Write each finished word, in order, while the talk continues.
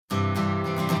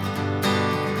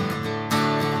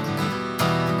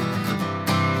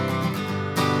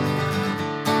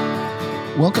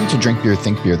Welcome to Drink Beer,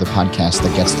 Think Beer, the podcast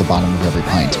that gets to the bottom of every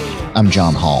pint. I'm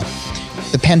John Hall.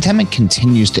 The pandemic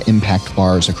continues to impact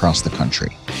bars across the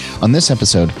country. On this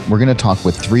episode, we're going to talk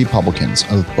with three publicans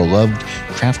of beloved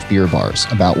craft beer bars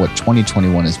about what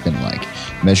 2021 has been like,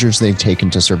 measures they've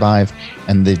taken to survive,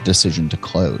 and the decision to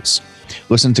close.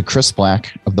 Listen to Chris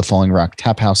Black of the Falling Rock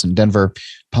Tap House in Denver,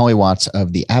 Polly Watts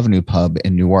of the Avenue Pub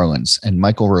in New Orleans, and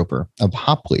Michael Roper of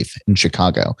Hopleaf in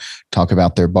Chicago talk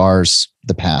about their bars,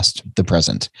 the past, the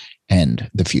present, and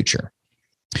the future.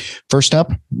 First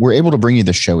up, we're able to bring you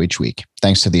this show each week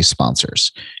thanks to these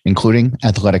sponsors, including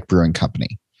Athletic Brewing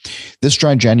Company. This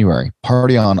dry January,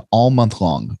 party on all month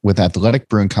long with Athletic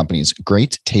Brewing Company's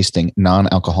great tasting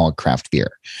non-alcoholic craft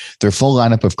beer. Their full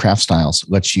lineup of craft styles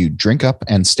lets you drink up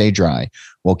and stay dry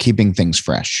while keeping things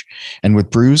fresh. And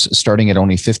with brews starting at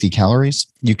only 50 calories,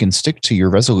 you can stick to your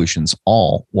resolutions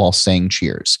all while saying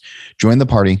cheers. Join the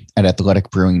party at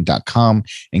athleticbrewing.com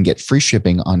and get free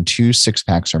shipping on 2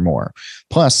 6-packs or more.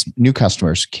 Plus, new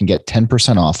customers can get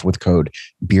 10% off with code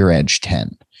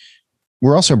BeerEdge10.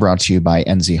 We're also brought to you by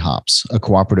NZ Hops, a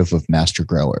cooperative of master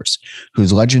growers,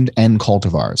 whose legend and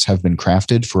cultivars have been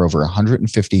crafted for over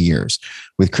 150 years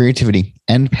with creativity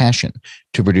and passion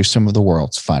to produce some of the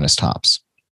world's finest hops.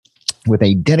 With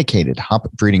a dedicated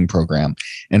hop breeding program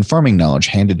and farming knowledge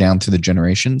handed down through the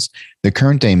generations, the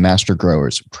current-day master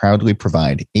growers proudly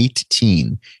provide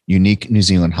 18 unique New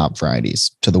Zealand hop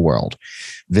varieties to the world.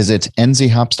 Visit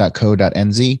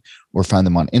nzhops.co.nz or find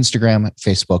them on Instagram,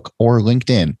 Facebook, or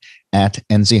LinkedIn at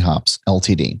NZ Hops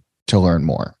Ltd to learn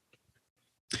more.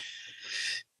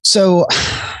 So,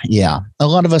 yeah, a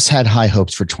lot of us had high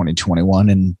hopes for 2021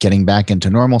 and getting back into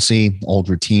normalcy, old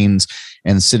routines,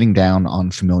 and sitting down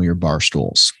on familiar bar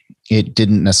stools. It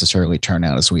didn't necessarily turn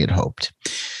out as we had hoped.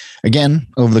 Again,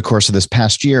 over the course of this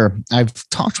past year, I've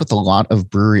talked with a lot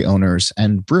of brewery owners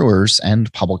and brewers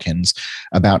and publicans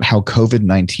about how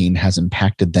COVID-19 has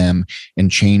impacted them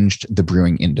and changed the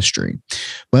brewing industry.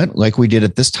 But like we did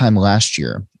at this time last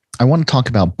year, I want to talk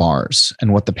about bars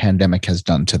and what the pandemic has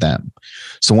done to them.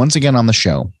 So once again on the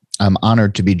show, I'm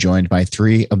honored to be joined by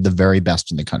three of the very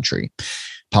best in the country.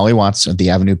 Polly Watts of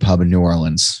the Avenue Pub in New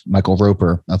Orleans, Michael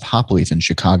Roper of Hopleaf in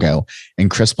Chicago,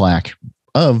 and Chris Black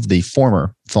of the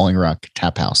former Falling Rock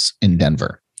Tap House in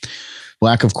Denver.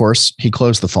 Black, of course, he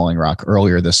closed the Falling Rock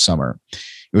earlier this summer.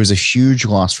 It was a huge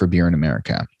loss for beer in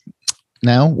America.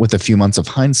 Now, with a few months of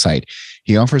hindsight,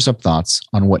 he offers up thoughts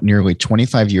on what nearly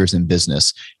 25 years in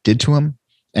business did to him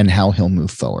and how he'll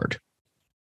move forward.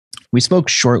 We spoke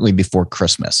shortly before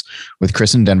Christmas with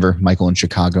Chris in Denver, Michael in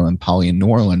Chicago, and Polly in New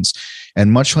Orleans.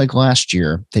 And much like last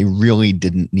year, they really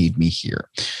didn't need me here.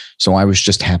 So I was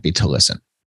just happy to listen.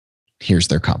 Here's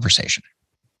their conversation.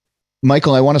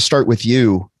 Michael, I want to start with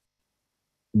you.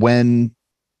 When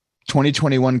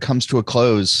 2021 comes to a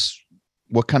close,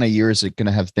 what kind of year is it going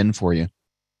to have been for you?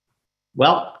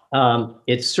 Well,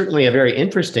 it's certainly a very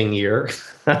interesting year.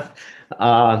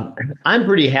 I'm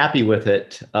pretty happy with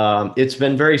it. It's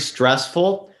been very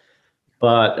stressful,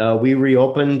 but we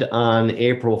reopened on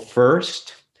April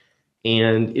 1st.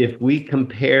 And if we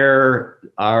compare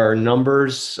our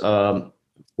numbers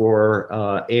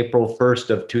for April 1st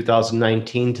of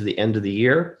 2019 to the end of the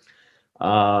year,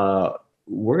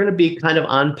 we're going to be kind of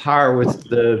on par with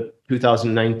the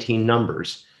 2019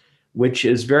 numbers, which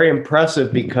is very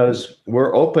impressive because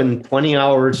we're open 20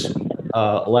 hours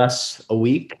less a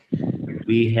week.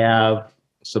 We have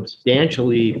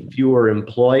substantially fewer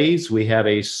employees. We have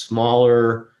a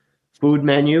smaller food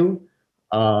menu.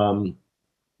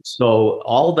 So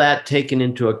all that taken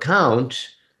into account,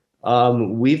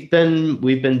 we've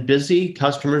been busy.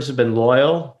 Customers have been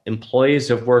loyal. Employees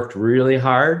have worked really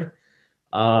hard.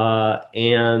 I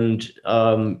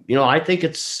think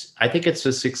it's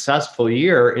a successful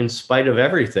year in spite of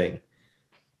everything.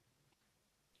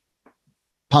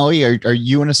 Polly, are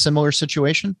you in a similar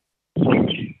situation?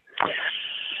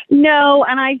 No,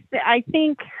 and I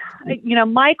think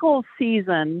Michael's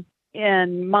season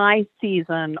and my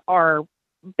season are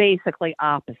basically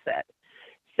opposite.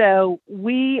 So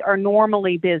we are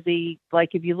normally busy.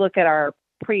 Like if you look at our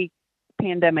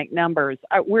pre-pandemic numbers,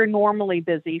 we're normally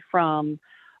busy from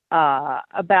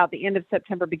about the end of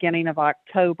September, beginning of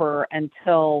October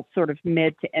until sort of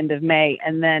mid to end of May.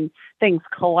 And then things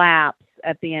collapse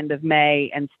at the end of May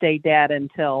and stay dead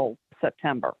until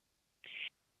September.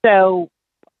 So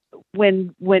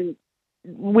when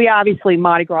we obviously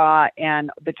Mardi Gras and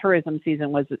the tourism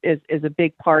season is a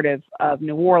big part of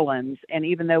New Orleans. And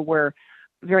even though we're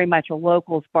very much a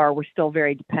locals bar, we're still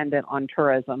very dependent on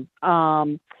tourism.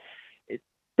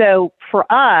 So for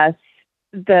us,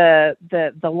 the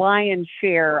lion's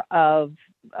share of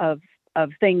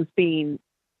things being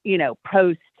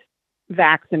post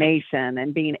vaccination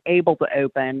and being able to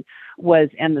open was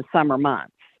in the summer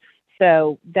months.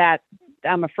 So that,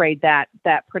 I'm afraid that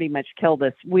pretty much killed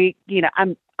us.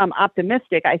 I'm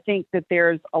optimistic. I think that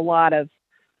there's a lot of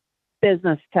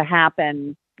business to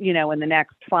happen, in the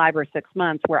next 5 or 6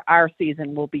 months where our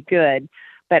season will be good.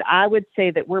 But I would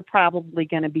say that we're probably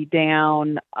going to be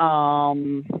down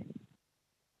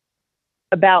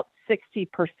about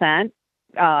 60%,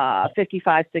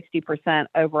 55-60%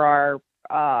 over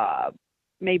our,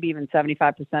 maybe even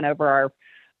 75% over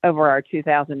our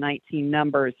 2019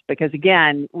 numbers. Because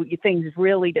again, things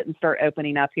really didn't start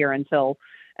opening up here until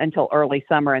early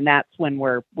summer, and that's when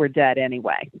we're dead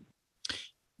anyway.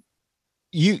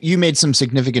 You made some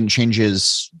significant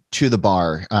changes to the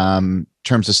bar, in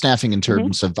terms of staffing, in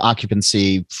terms of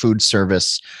occupancy, food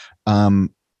service. I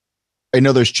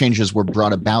know those changes were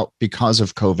brought about because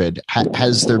of COVID.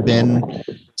 Has there been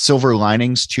silver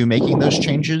linings to making those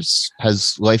changes?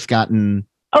 Has life gotten...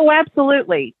 Oh,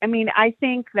 absolutely. I mean, I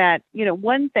think that,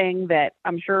 one thing that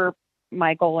I'm sure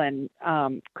Michael and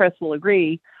Chris will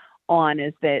agree on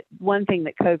is that one thing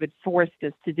that COVID forced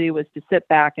us to do was to sit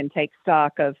back and take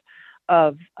stock of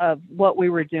what we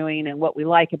were doing and what we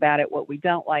like about it, what we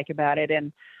don't like about it.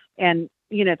 And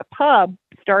the pub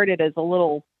started as a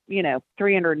little,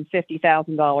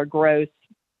 $350,000 gross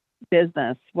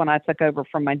business when I took over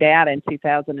from my dad in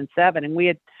 2007. And we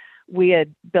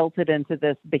had built it into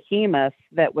this behemoth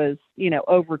that was,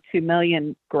 over 2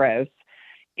 million gross.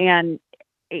 And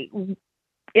in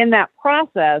that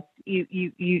process,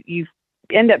 you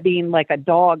end up being like a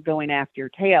dog going after your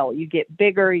tail. You get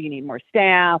bigger, you need more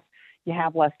staff, you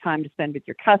have less time to spend with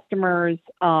your customers.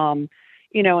 And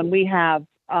we have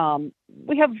a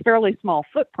fairly small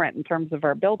footprint in terms of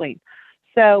our building.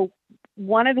 So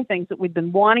one of the things that we've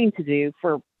been wanting to do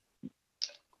for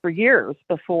years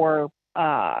before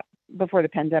the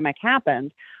pandemic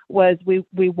happened was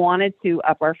we wanted to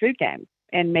up our food game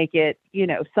and make it,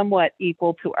 somewhat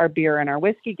equal to our beer and our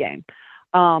whiskey game.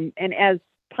 And as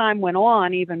time went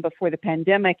on, even before the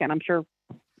pandemic, and I'm sure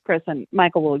Chris and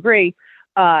Michael will agree,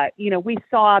 we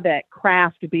saw that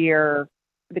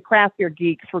the craft beer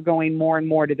geeks were going more and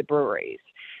more to the breweries.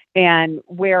 And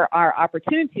where our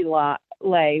opportunity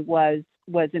lay was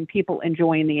in people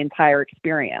enjoying the entire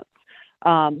experience,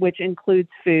 which includes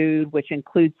food, which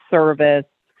includes service,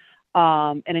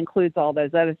 and includes all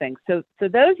those other things. So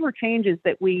those were changes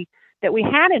that we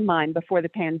had in mind before the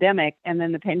pandemic. And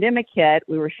then the pandemic hit,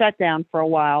 we were shut down for a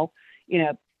while.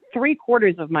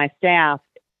 3/4 of my staff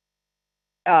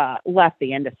left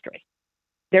the industry.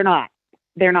 They're not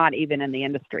even in the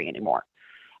industry anymore.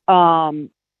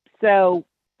 So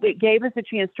it gave us a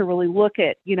chance to really look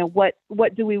at, what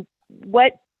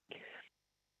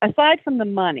aside from the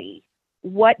money,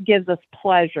 what gives us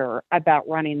pleasure about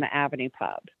running the Avenue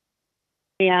Pub?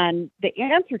 And the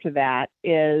answer to that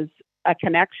is a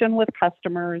connection with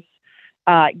customers,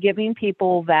 giving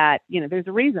people that, there's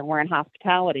a reason we're in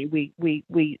hospitality.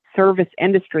 We service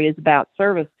industry is about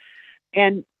service.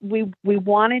 And we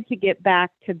wanted to get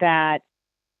back to that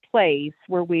place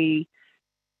where we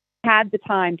had the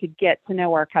time to get to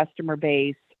know our customer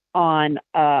base on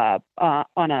a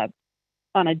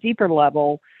deeper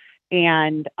level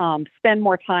and spend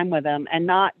more time with them and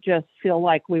not just feel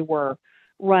like we were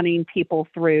running people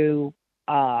through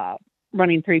a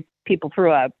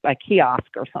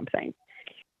kiosk or something.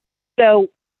 So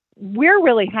we're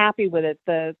really happy with it.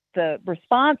 The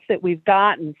response that we've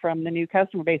gotten from the new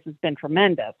customer base has been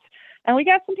tremendous. And we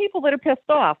got some people that are pissed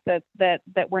off that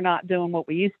we're not doing what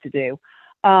we used to do.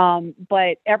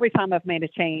 But every time I've made a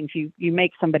change, you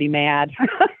make somebody mad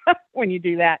when you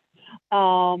do that.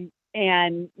 But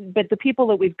the people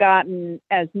that we've gotten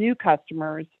as new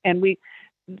customers and we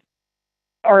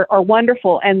are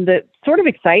wonderful. And the sort of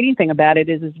exciting thing about it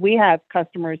is we have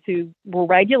customers who were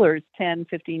regulars 10,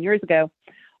 15 years ago,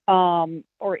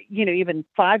 or, even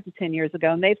 5 to 10 years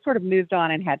ago, and they've sort of moved on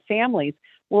and had families.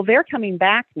 Well, they're coming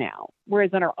back now,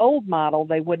 whereas in our old model,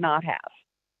 they would not have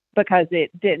because it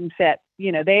didn't fit.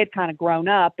 They had kind of grown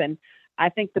up, and I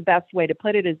think the best way to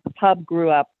put it is the pub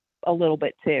grew up a little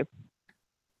bit too.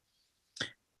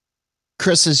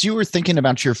 Chris, as you were thinking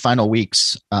about your final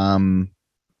weeks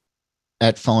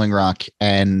at Falling Rock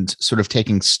and sort of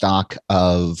taking stock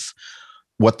of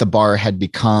what the bar had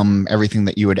become, everything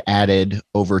that you had added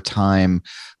over time,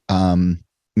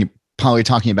 you're probably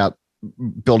talking about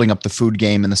building up the food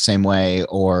game in the same way,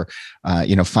 or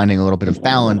finding a little bit of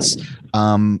balance.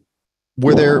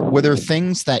 Were there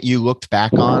things that you looked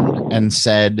back on and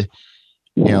said,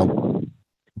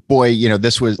 boy,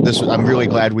 this was I'm really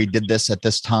glad we did this at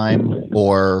this time?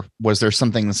 Or was there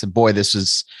something that said, boy, this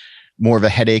is more of a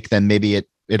headache than maybe it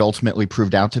it ultimately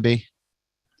proved out to be?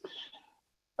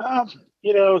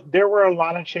 There were a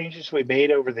lot of changes we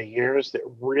made over the years that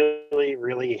really,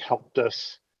 really helped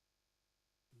us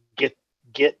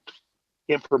get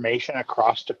information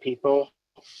across to people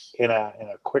in a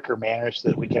quicker manner, so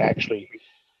that we could actually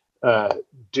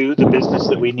do the business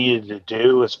that we needed to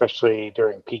do, especially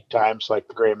during peak times like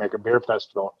the Great American Beer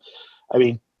Festival.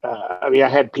 I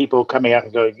had people coming out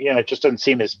and going, it just doesn't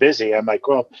seem as busy. I'm like,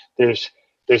 well, there's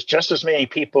just as many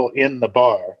people in the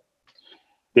bar.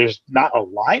 There's not a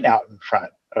line out in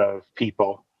front of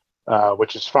people,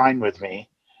 which is fine with me.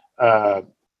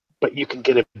 But you can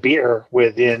get a beer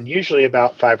within usually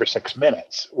about 5 or 6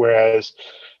 minutes. Whereas,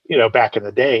 back in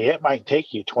the day, it might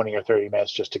take you 20 or 30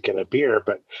 minutes just to get a beer.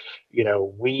 But,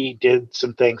 we did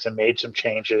some things and made some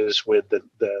changes with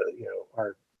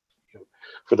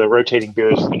for the rotating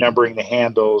beers, numbering the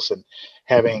handles and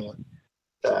having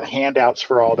handouts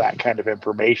for all that kind of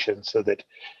information, so that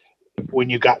when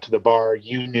you got to the bar,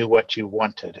 you knew what you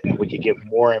wanted, and we could give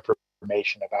more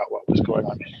information about what was going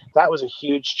on. That was a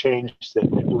huge change that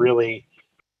really,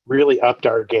 really upped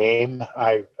our game.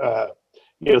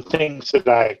 Things that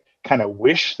I kind of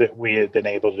wish that we had been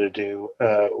able to do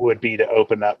would be to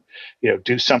open up,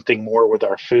 do something more with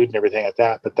our food and everything like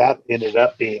that. But that ended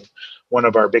up being one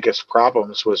of our biggest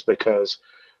problems, was because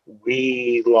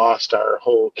we lost our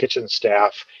whole kitchen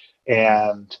staff,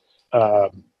 and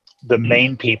the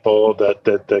main people,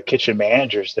 the kitchen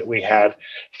managers that we had,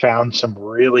 found some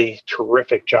really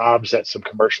terrific jobs at some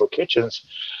commercial kitchens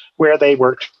where they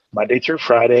worked Monday through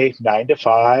Friday, 9 to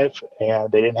 5,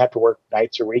 and they didn't have to work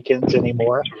nights or weekends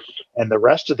anymore. And the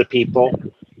rest of the people,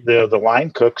 the line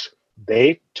cooks,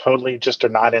 they totally just are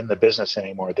not in the business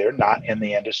anymore. They're not in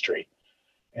the industry.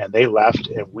 And they left,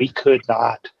 and we could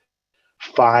not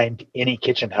find any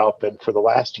kitchen help. And for the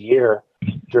last year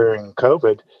during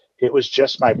COVID, it was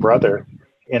just my brother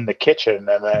in the kitchen.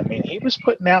 And he was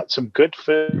putting out some good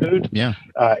food. Yeah.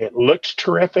 It looked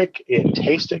terrific. It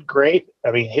tasted great.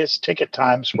 His ticket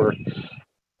times were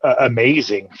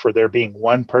amazing for there being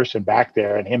one person back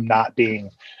there, and him not being,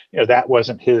 that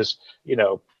wasn't his,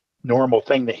 normal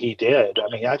thing that he did.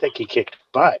 I think he kicked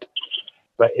butt,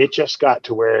 but it just got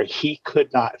to where he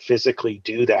could not physically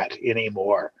do that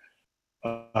anymore.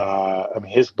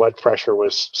 His blood pressure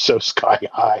was so sky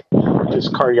high. His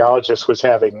cardiologist was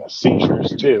having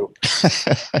seizures too.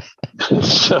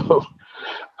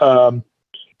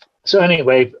 So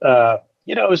anyway,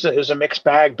 it was a mixed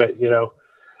bag, but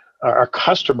our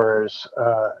customers,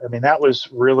 that was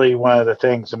really one of the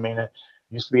things. It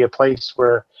used to be a place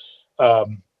where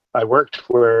I worked,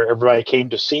 where everybody came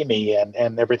to see me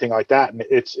and everything like that. And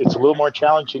it's a little more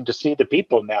challenging to see the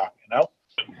people now,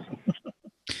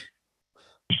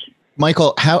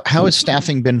 Michael, how has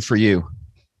staffing been for you?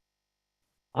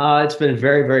 It's been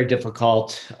very, very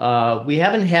difficult. We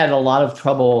haven't had a lot of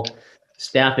trouble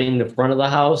staffing the front of the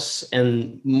house,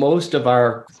 and most of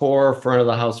our core front of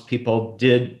the house people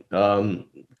did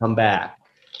come back.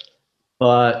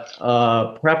 But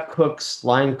prep cooks,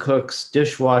 line cooks,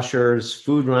 dishwashers,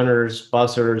 food runners,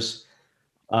 bussers,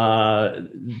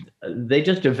 they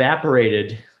just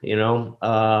evaporated. A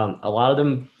lot of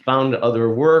them found other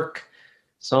work.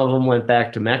 Some of them went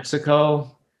back to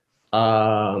Mexico.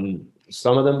 Some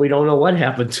of them, we don't know what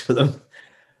happened to them.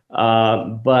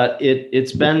 But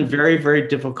it's been very, very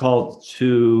difficult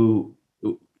to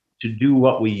do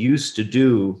what we used to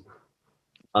do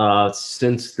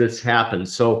since this happened.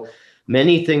 So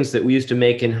many things that we used to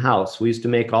make in-house. We used to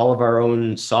make all of our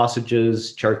own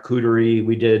sausages, charcuterie.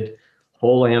 We did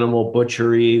whole animal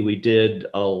butchery. We did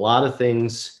a lot of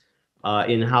things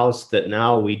in-house that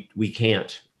now we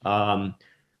can't.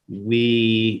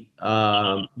 We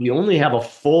only have a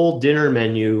full dinner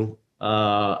menu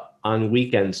on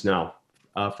weekends now,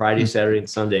 Friday, Saturday, and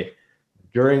Sunday.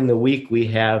 During the week, we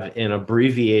have an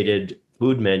abbreviated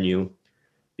food menu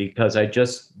because I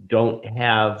just don't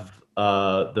have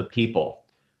the people.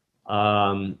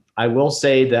 I will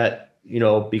say that,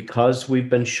 because we've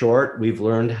been short, we've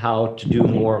learned how to do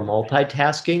more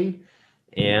multitasking,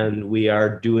 and we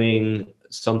are doing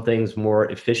some things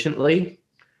more efficiently.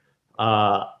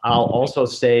 I'll also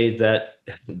say that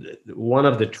one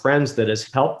of the trends that has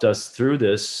helped us through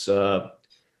this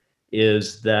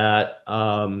is that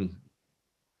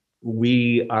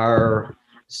we're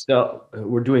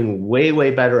doing way,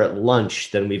 way better at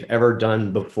lunch than we've ever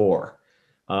done before.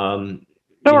 So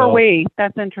are we.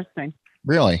 That's interesting.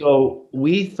 Really? So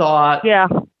we thought, yeah,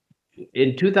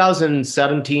 in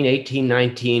 2017, 18,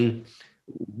 19,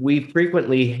 we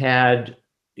frequently had,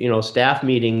 staff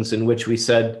meetings in which we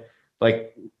said,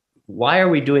 why are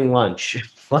we doing lunch?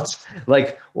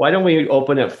 Why don't we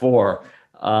open at 4?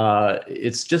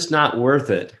 It's just not worth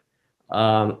it.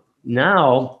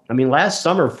 Now, I mean, last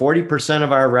summer, 40%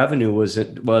 of our revenue was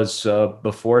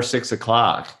before 6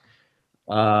 o'clock.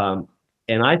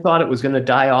 And I thought it was going to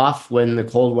die off when the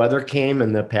cold weather came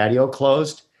and the patio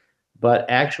closed. But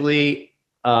actually,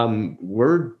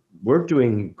 we're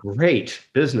doing great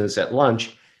business at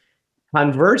lunch.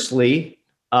 Conversely,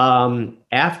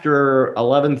 after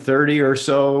 11:30 or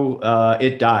so,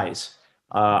 it dies.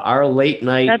 Our late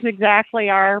night. That's exactly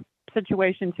our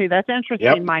situation too. That's interesting,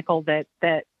 Yep. Michael, that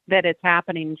it's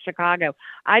happening in Chicago.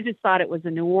 I just thought it was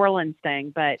a New Orleans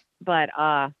thing, but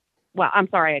well, I'm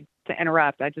sorry to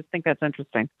interrupt. I just think that's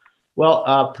interesting.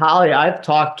 Well, Polly, I've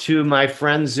talked to my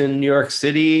friends in New York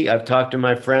City. I've talked to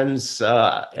my friends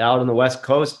out on the West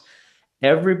Coast.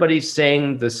 Everybody's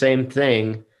saying the same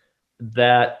thing,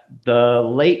 that the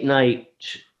late night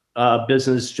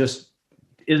business just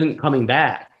isn't coming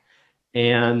back.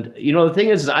 And, the thing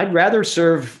is, I'd rather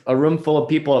serve a room full of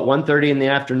people at 1:30 in the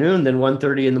afternoon than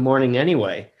 1:30 in the morning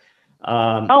anyway.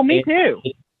 Me too.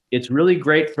 It's really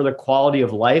great for the quality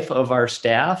of life of our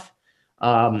staff.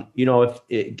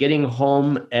 If getting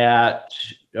home at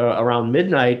around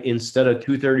midnight instead of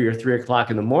 2:30 or 3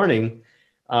 o'clock in the morning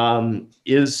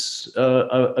is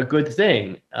a good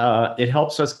thing. It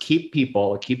helps us keep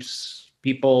people. It keeps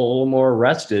people a little more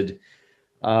rested.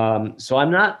 So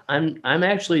I'm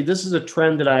actually, this is a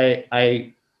trend that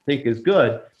I think is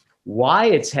good. Why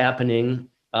it's happening,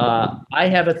 I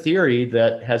have a theory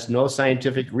that has no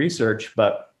scientific research,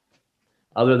 but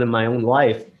other than my own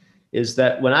life, is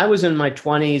that when I was in my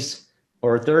 20s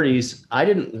or 30s, I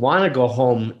didn't want to go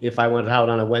home if I went out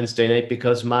on a Wednesday night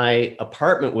because my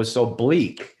apartment was so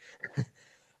bleak.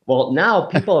 Well, now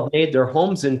people have made their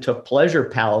homes into pleasure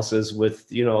palaces with,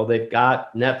 they've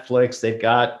got Netflix, they've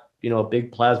got, a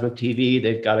big plasma TV,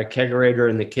 they've got a kegerator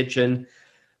in the kitchen,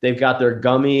 they've got their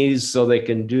gummies so they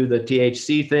can do the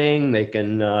THC thing. They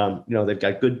can, they've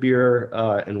got good beer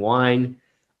and wine.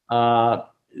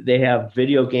 They have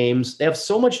video games. They have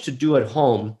so much to do at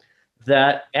home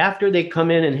that after they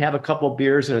come in and have a couple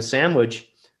beers and a sandwich,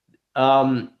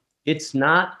 it's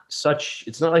not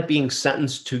like being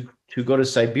sentenced to go to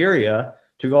Siberia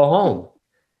to go home.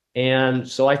 And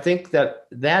so I think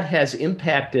that has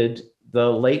impacted the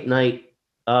late night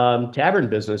tavern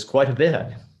business quite a bit.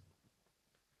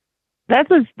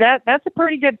 That's a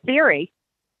pretty good theory.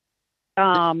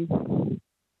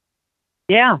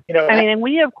 Yeah. And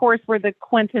we, of course, were the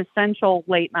quintessential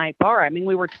late night bar. I mean,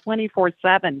 we were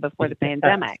 24/7 before the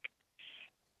pandemic.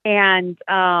 And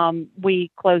we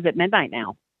close at midnight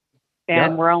now.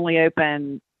 And we're only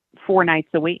open 4 nights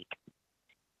a week.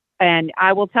 And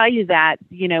I will tell you that,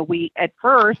 we at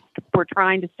first were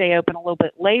trying to stay open a little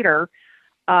bit later.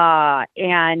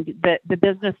 And the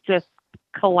business just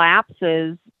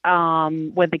collapses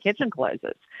when the kitchen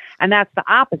closes. And that's the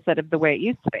opposite of the way it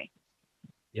used to be.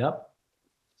 Yep.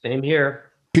 Same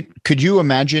here. Could you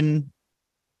imagine,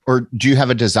 or do you have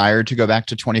a desire to go back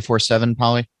to 24/7,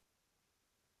 Polly?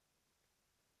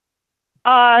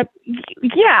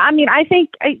 Yeah. I mean, I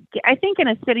think in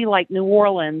a city like New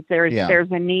Orleans, there's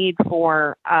a need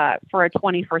for a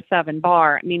 24/7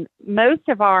 bar. I mean, most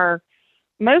of our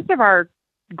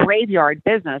graveyard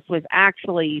business was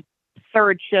actually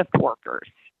third shift workers.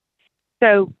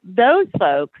 So those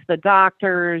folks, the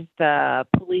doctors, the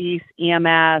police,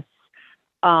 EMS,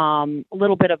 a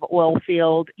little bit of oil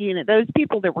field, those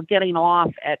people that were getting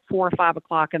off at 4 or 5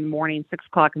 o'clock in the morning, 6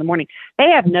 o'clock in the morning, they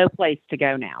have no place to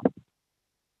go now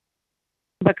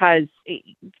because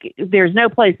there's no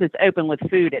place that's open with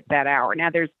food at that hour.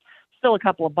 Now there's still a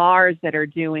couple of bars that are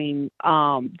doing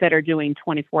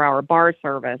 24-hour bar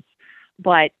service,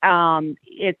 but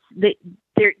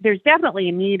there's definitely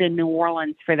a need in New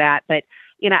Orleans for that. But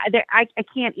I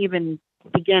can't even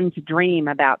begin to dream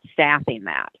about staffing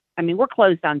that. I mean, we're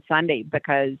closed on Sunday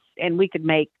and we could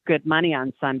make good money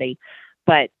on Sunday,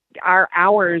 but our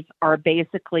hours are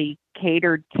basically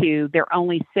catered to, there are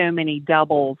only so many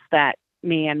doubles that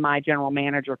me and my general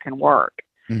manager can work.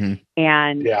 Mm-hmm.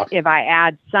 And if I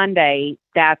add Sunday,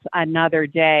 that's another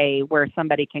day where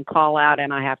somebody can call out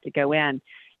and I have to go in.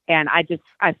 And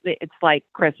it's like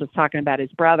Chris was talking about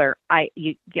his brother. I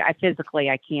physically,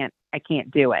 I can't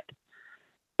do it.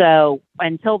 So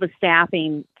until the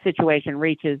staffing situation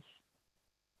reaches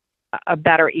a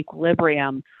better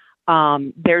equilibrium,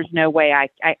 there's no way I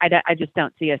just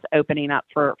don't see us opening up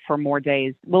for more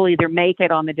days. We'll either make it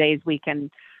on the days we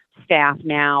can staff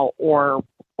now or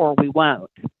we won't.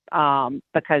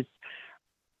 Because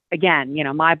again,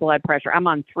 my blood pressure, I'm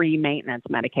on 3 maintenance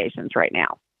medications right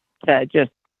now to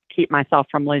just keep myself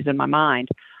from losing my mind.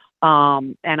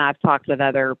 And I've talked with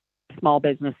other small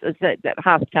businesses, that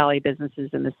hospitality businesses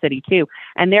in the city too,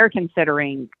 and they're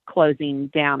considering closing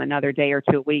down another day or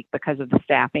two a week because of the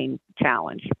staffing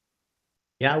challenge.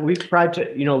 Yeah, we've tried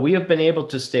to, we have been able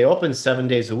to stay open 7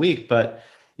 days a week, but,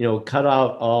 cut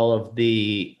out all of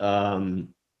the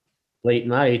late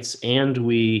nights, and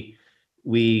we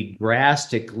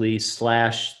drastically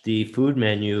slashed the food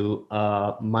menu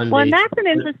Monday. Well, and that's an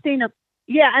interesting,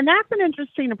 and that's an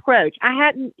interesting approach. I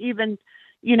hadn't even,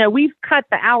 we've cut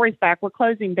the hours back. We're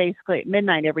closing basically at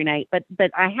midnight every night, but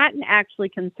I hadn't actually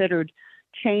considered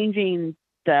changing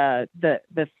the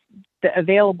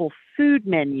available food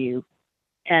menu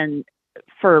and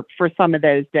for some of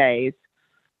those days.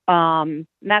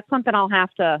 That's something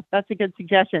that's a good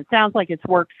suggestion. It sounds like it's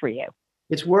worked for you.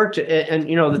 It's worked. And,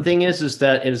 the thing is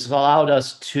that it's allowed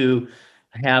us to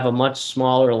have a much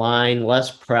smaller line,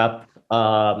 less prep,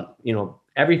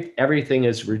 everything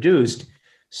is reduced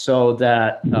so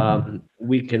that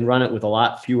we can run it with a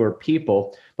lot fewer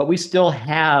people, but we still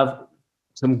have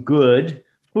some good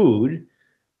food,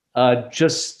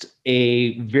 just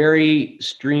a very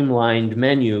streamlined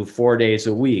menu 4 days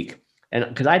a week. And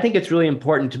because I think it's really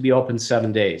important to be open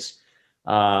 7 days.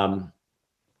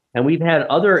 And we've had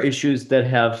other issues that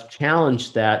have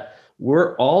challenged that.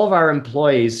 All of our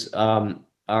employees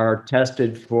are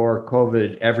tested for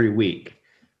COVID every week.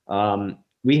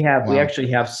 We actually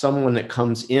have someone that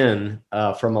comes in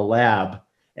from a lab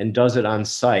and does it on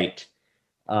site.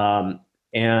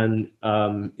 And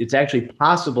it's actually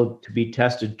possible to be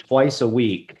tested twice a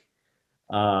week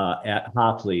at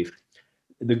Hopleaf.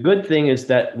 The good thing is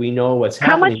that we know what's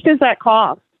happening. How much does that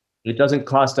cost? It doesn't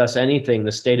cost us anything.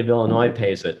 The state of Illinois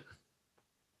pays it.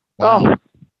 Wow. Oh,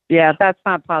 yeah, that's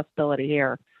not a possibility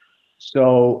here.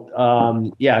 So,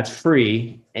 it's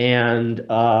free. And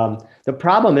the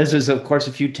problem is of course,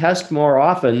 if you test more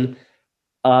often,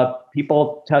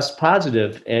 people test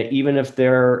positive, even if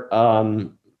they're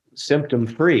symptom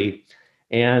free.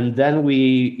 And then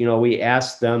we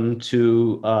ask them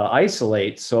to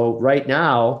isolate. So right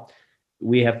now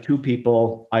we have 2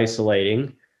 people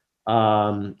isolating.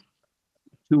 2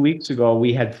 weeks ago,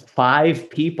 we had 5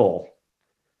 people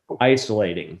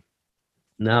isolating.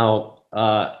 Now,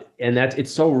 and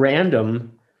it's so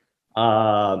random.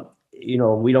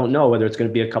 We don't know whether it's going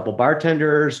to be a couple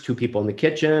bartenders, 2 people in the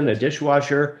kitchen, a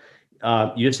dishwasher.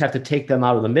 You just have to take them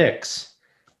out of the mix.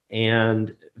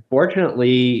 And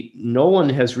fortunately, no one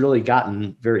has really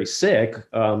gotten very sick.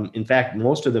 In fact,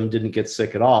 most of them didn't get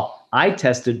sick at all. I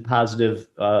tested positive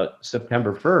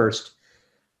September 1st.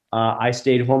 I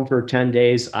stayed home for 10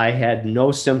 days. I had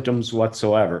no symptoms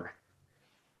whatsoever.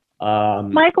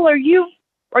 Michael, are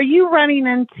you running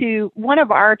into one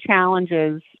of our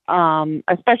challenges,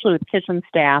 especially with kitchen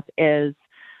staff, is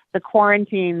the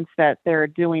quarantines that they're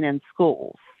doing in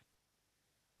schools?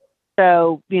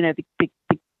 So,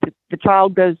 the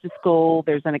child goes to school,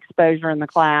 there's an exposure in the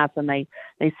class, and they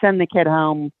send the kid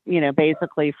home,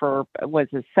 basically for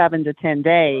 7 to 10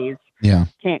 days. Yeah.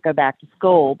 Can't go back to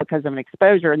school because of an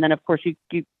exposure. And then of course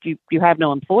you have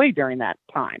no employee during that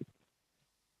time.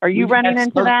 Are you running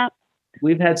into that?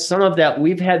 We've had some of that.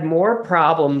 We've had more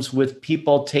problems with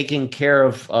people taking care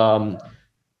of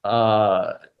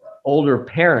older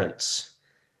parents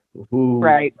who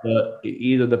right.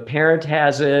 Either the parent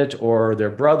has it or their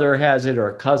brother has it or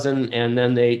a cousin, and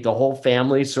then the whole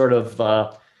family sort of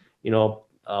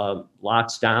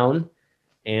locks down.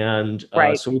 And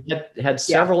right. so we had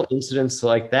several incidents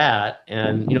like that.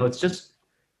 And it's just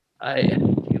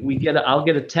I'll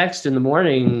get a text in the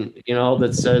morning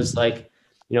that says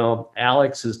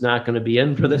Alex is not going to be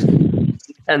in for this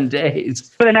 10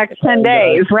 days. For the next 10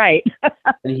 days, right.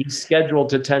 And he's scheduled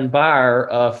to tend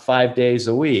bar 5 days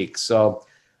a week. So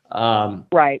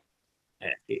right.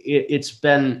 It's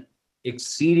been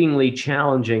exceedingly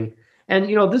challenging. And,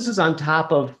 this is on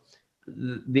top of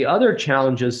the other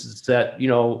challenges that,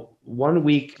 1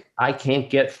 week I can't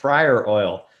get fryer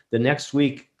oil. The next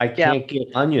week I can't get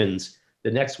onions.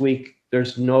 The next week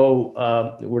there's no,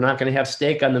 we're not going to have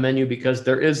steak on the menu because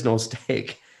there is no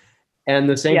steak. And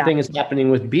the same thing is happening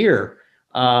with beer.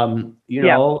 Some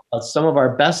of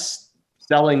our best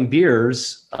selling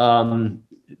beers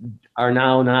are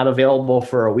now not available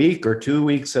for a week or 2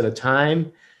 weeks at a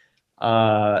time.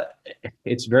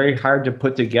 It's very hard to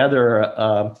put together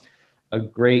a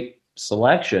great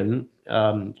selection,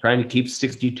 trying to keep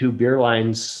 62 beer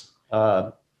lines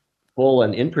full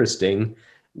and interesting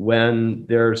when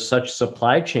there's such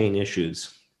supply chain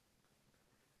issues.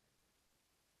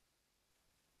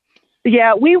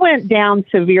 Yeah, we went down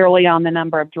severely on the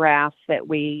number of drafts that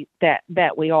we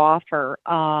offer.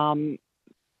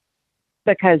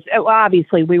 because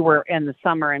obviously we were in the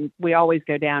summer and we always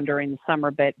go down during the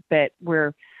summer, but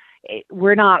we're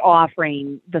not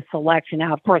offering the selection.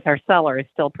 Now, of course, our cellar is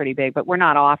still pretty big, but we're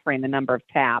not offering the number of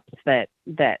taps that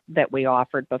we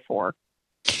offered before.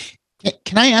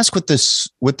 Can I ask, with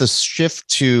the shift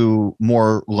to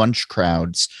more lunch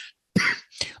crowds,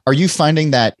 are you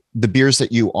finding that the beers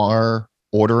that you are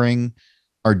ordering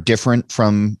are different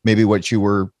from maybe what you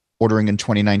were ordering in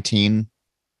 2019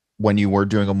 when you were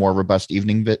doing a more robust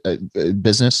evening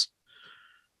business?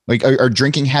 Like, are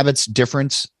drinking habits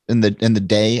different in the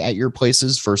day at your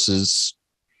places versus?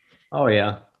 Oh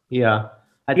yeah.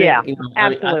 I think, Yeah, absolutely.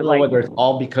 absolutely. I don't know whether it's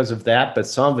all because of that, but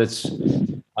some of it's,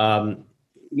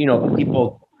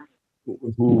 people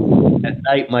who at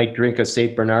night might drink a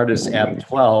St. Bernardus at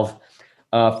 12.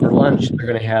 For lunch, they're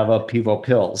going to have a Pivo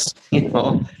Pils.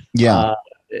 Yeah.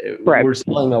 Right. We're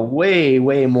selling a way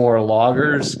more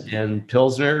lagers and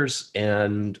pilsners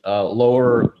and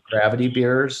lower gravity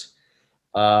beers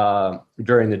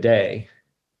during the day.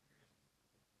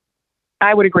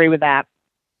 I would agree with that.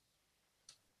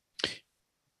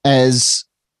 As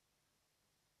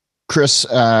Chris,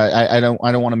 I don't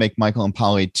want to make Michael and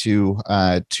Polly too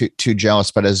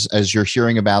jealous, but as you're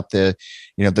hearing about the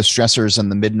stressors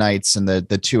and the midnights and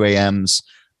the 2 a.m.s,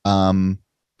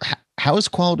 how has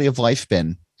quality of life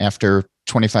been after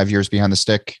 25 years behind the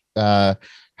stick?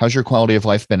 How's your quality of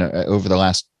life been over the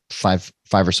last five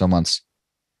or so months?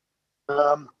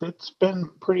 It's been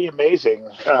pretty amazing.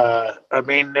 The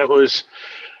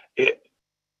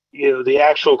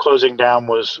actual closing down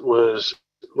was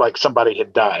like somebody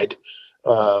had died.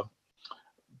 But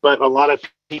a lot of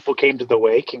people came to the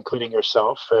wake, including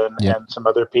yourself and some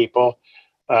other people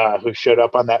who showed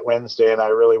up on that Wednesday. And I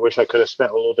really wish I could have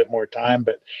spent a little bit more time,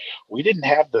 but we didn't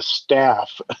have the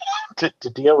staff to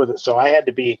deal with it. So I had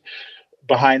to be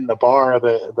behind the bar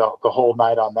the whole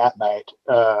night on that night.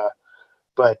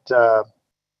 But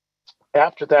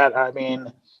after that,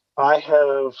 I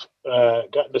have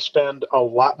gotten to spend a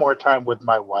lot more time with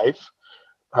my wife,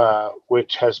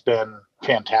 which has been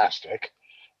fantastic,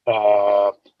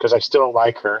 because I still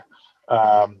like her,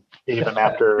 even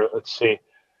after, let's see,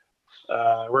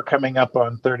 we're coming up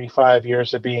on 35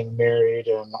 years of being married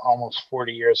and almost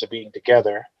 40 years of being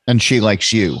together. And she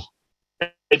likes you.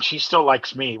 And she still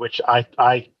likes me, which I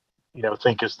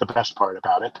think is the best part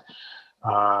about it.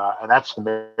 And that's the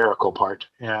miracle part.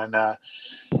 And I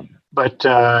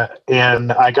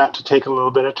got to take a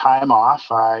little bit of time off.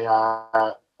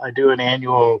 I do an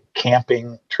annual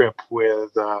camping trip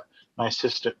with my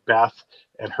assistant Beth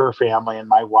and her family and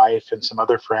my wife and some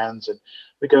other friends, and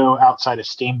we go outside a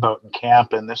steamboat and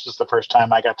camp. And this is the first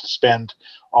time I got to spend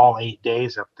all 8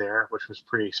 days up there, which was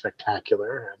pretty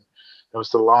spectacular. And it was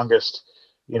the longest,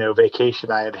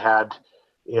 vacation I had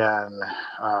in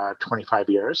 25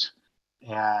 years,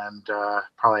 and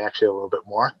probably actually a little bit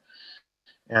more.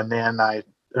 And then at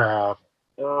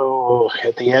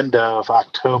the end of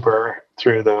October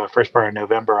through the first part of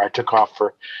November, I took off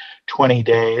for 20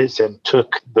 days and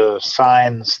took the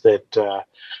signs that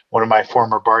one of my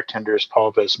former bartenders,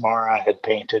 Paul Vesmara, had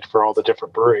painted for all the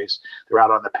different breweries. They're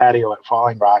out on the patio at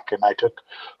Falling Rock, and I took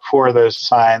 4 of those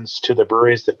signs to the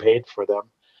breweries that paid for them.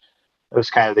 It was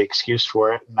kind of the excuse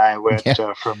for it. And I went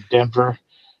from Denver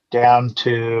down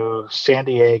to San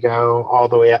Diego, all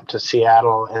the way up to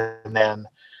Seattle, and then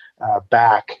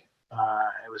back.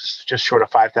 It was just short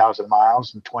of 5,000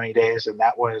 miles in 20 days, and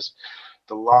that was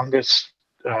the longest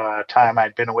time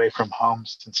I'd been away from home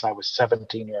since I was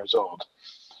 17 years old.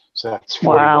 So that's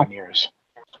 41 years.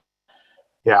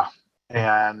 Yeah,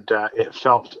 and it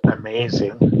felt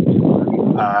amazing.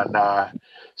 And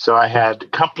so I had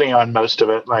company on most of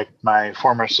it. Like my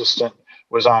former assistant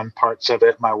was on parts of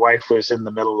it. My wife was in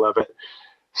the middle of it.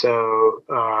 So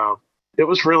it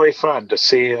was really fun to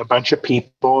see a bunch of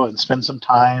people and spend some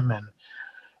time and,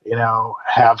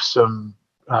 have some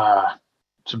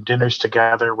dinners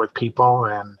together with people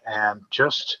and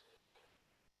just,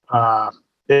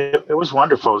 it was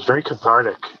wonderful. It was very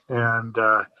cathartic. And,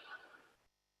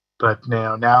 but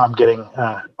now I'm getting,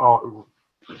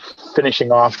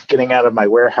 finishing off, getting out of my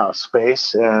warehouse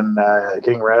space and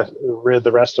getting rid of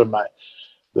the rest of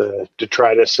the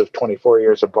detritus of 24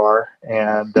 years of bar,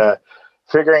 and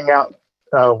figuring out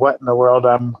what in the world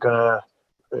I'm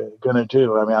gonna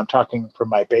do. I'm talking from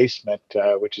my basement,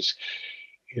 which is,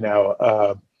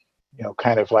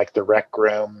 kind of like the rec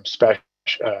room,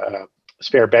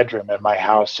 spare bedroom in my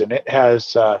house, and it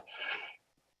has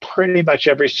pretty much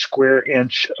every square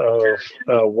inch of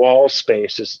wall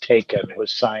space is taken with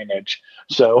signage.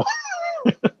 So,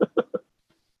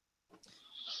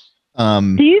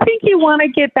 do you think you want to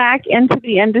get back into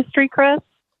the industry, Chris?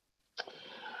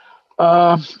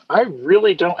 I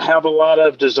really don't have a lot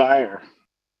of desire.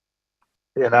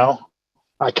 I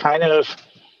kind of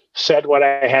said what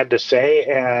I had to say,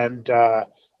 and a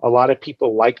lot of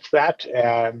people liked that,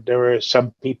 and there were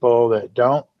some people that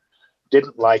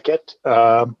didn't like it,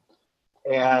 and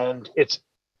it's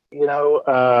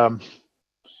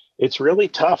really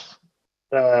tough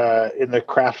in the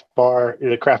craft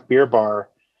beer bar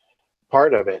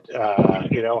part of it.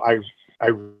 I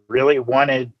really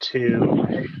wanted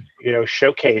to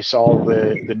showcase all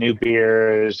the new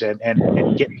beers and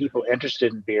get people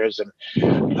interested in beers. And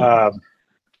the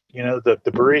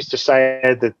breweries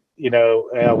decided that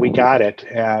we got it,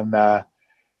 and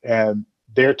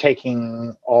they're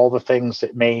taking all the things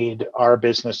that made our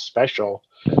business special,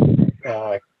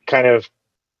 kind of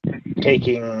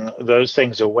taking those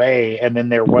things away, and then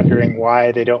they're wondering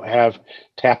why they don't have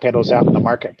tap handles out in the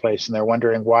marketplace, and they're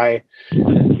wondering why.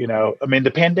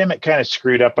 The pandemic kind of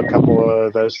screwed up a couple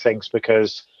of those things,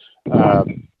 because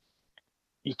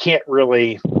you can't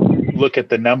really look at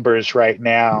the numbers right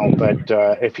now, but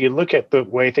if you look at the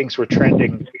way things were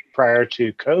trending prior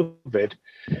to COVID,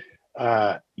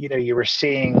 you were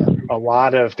seeing a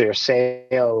lot of their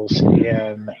sales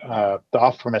in the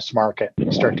off-premise market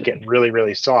start to get really,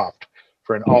 really soft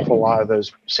for an awful lot of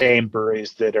those same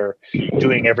breweries that are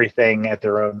doing everything at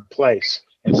their own place,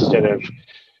 instead of,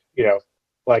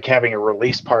 like having a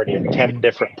release party in 10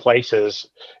 different places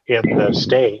in the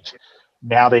state.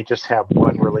 Now they just have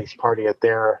one release party at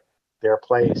their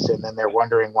place, and then they're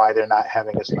wondering why they're not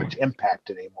having as much impact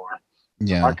anymore in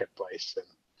the marketplace. And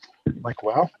I'm like,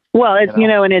 well, it's,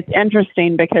 and it's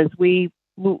interesting because we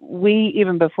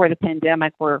even before the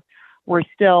pandemic we were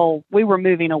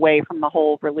moving away from the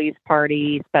whole release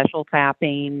party, special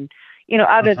tapping,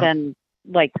 other than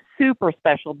like super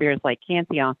special beers like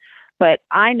Cantillon. But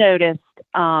I noticed,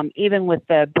 even with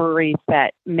the breweries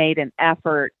that made an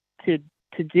effort to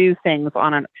do things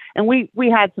and we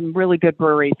had some really good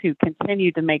breweries who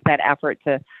continued to make that effort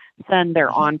to send their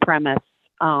on-premise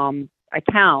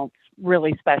accounts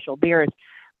really special beers,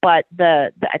 but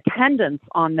the attendance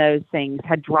on those things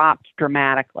had dropped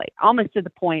dramatically, almost to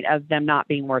the point of them not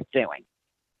being worth doing.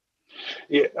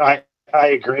 Yeah, I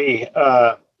agree.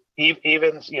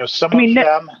 Even some of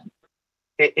them,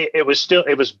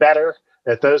 it was better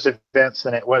at those events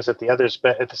than it was at the others,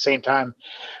 but at the same time,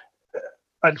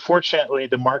 unfortunately,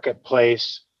 the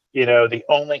marketplace, the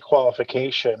only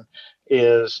qualification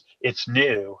is it's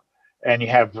new, and you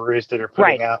have breweries that are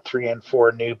putting out 3 and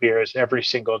 4 new beers every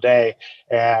single day,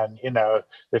 and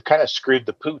they've kind of screwed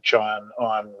the pooch on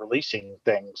releasing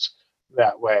things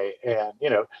that way. And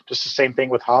just the same thing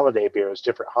with holiday beers,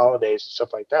 different holidays and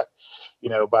stuff like that,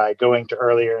 by going to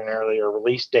earlier and earlier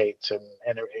release dates, and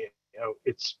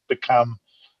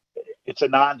it's a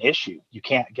non-issue. You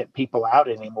can't get people out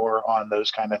anymore on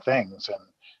those kind of things. And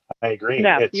I agree.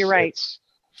 No, you're right.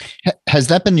 Has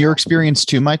that been your experience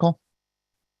too, Michael?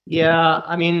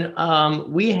 Yeah,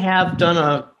 we have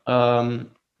done a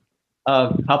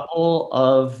couple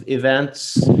of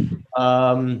events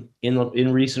in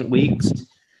recent weeks,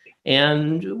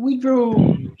 and we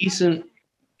drew decent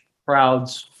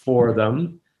crowds for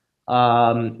them.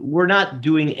 We're not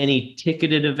doing any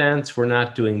ticketed events. We're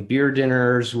not doing beer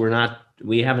dinners.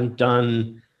 We haven't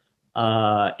done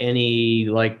any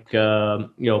like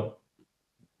kind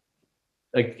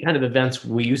of events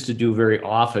we used to do very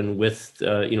often with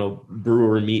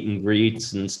brewer meet and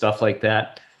greets and stuff like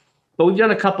that. But we've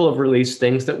done a couple of release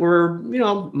things that were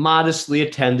modestly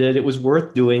attended. It was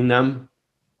worth doing them.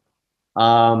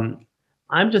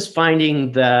 I'm just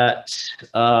finding that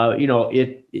a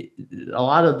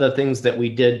lot of the things that we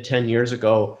did 10 years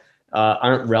ago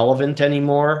aren't relevant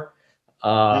anymore.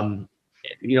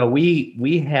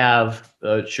 We have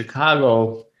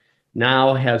Chicago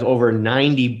now has over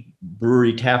 90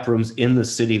 brewery tap rooms in the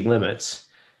city limits,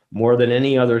 more than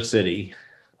any other city,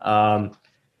 and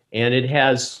it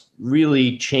has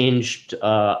really changed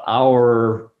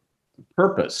our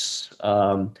purpose.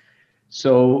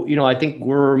 So, I think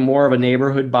we're more of a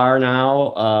neighborhood bar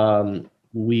now.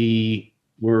 We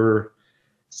were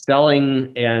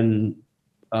selling and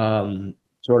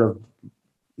sort of,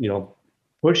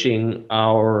 pushing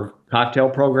our cocktail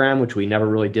program, which we never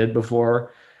really did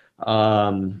before.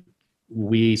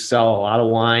 We sell a lot of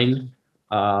wine.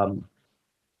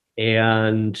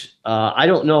 And I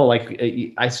don't know,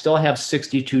 I still have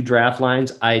 62 draft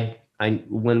lines.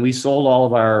 When we sold all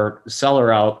of our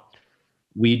cellar out,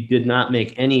 we did not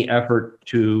make any effort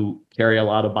to carry a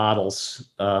lot of bottles,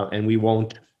 and we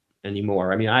won't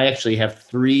anymore. I actually have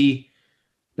 3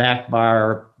 back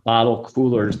bar bottle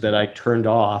coolers that I turned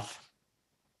off.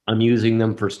 I'm using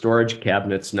them for storage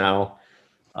cabinets now.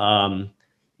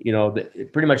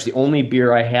 pretty much the only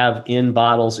beer I have in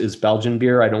bottles is Belgian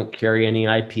beer. I don't carry any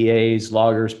IPAs,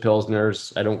 lagers,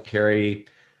 pilsners. I don't carry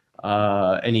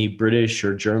any British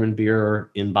or German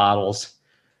beer in bottles.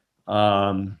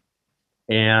 And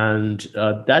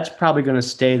that's probably going to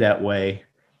stay that way.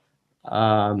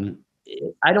 I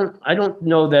don't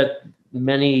know that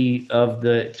many of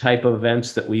the type of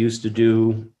events that we used to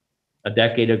do a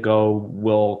decade ago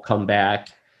will come back.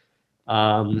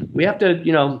 We have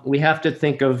to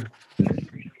think of,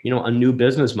 a new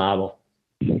business model.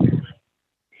 Definitely.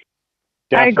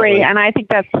 I agree. And I think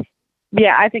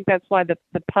that's why the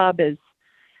pub is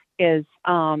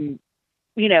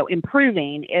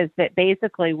improving, is that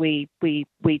basically we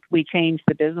changed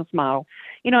the business model,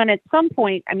 and at some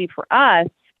point, I mean, for us,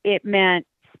 it meant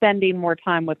spending more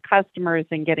time with customers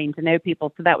and getting to know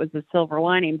people. So that was the silver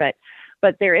lining, but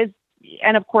there is,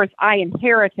 and of course I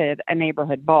inherited a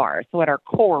neighborhood bar. So at our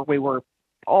core, we were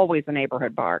always a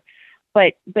neighborhood bar,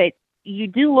 but you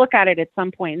do look at it at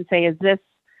some point and say, is this,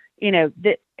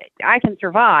 I can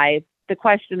survive. The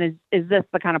question is this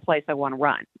the kind of place I want to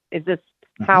run? Is this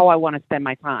how I want to spend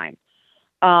my time?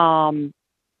 And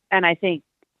I think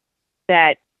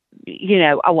that,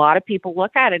 a lot of people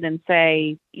look at it and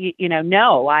say,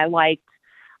 no, I liked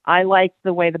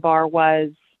the way the bar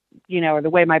was, or the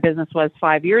way my business was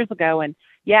 5 years ago. And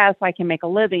yes, I can make a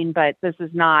living, but this is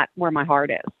not where my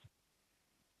heart is.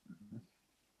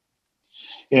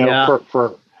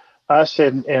 For us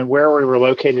and where we were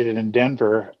located in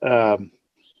Denver,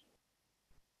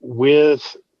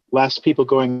 with less people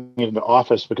going into the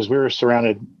office, because we were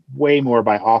surrounded way more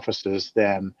by offices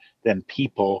than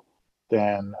people,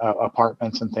 than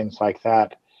apartments and things like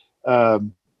that.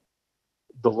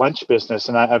 The lunch business,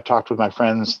 and I've talked with my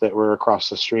friends that were across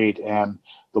the street, and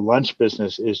the lunch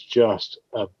business is just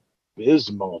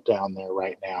abysmal down there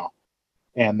right now.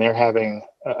 And they're having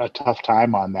a tough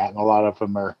time on that. And a lot of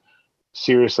them are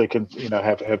seriously,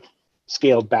 have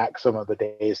scaled back some of the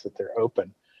days that they're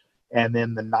open. And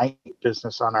then the night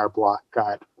business on our block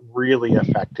got really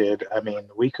affected. I mean,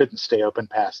 we couldn't stay open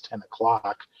past 10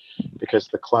 o'clock because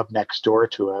the club next door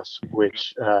to us,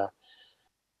 which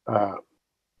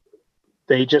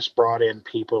they just brought in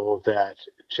people that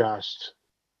just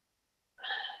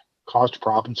caused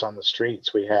problems on the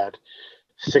streets. We had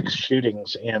 6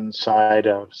 shootings inside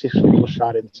of 6 people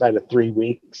shot inside of 3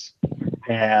 weeks,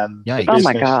 and Yikes. Oh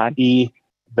my God.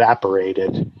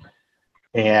 evaporated.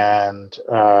 And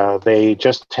they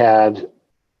just had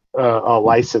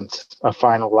a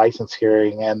final license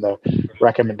hearing, and the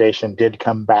recommendation did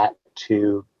come back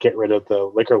to get rid of the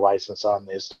liquor license on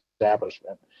the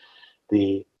establishment.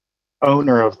 The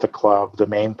owner of the club, the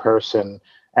main person,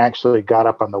 actually got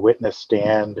up on the witness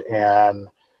stand and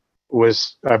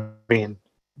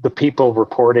the people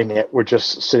reporting it were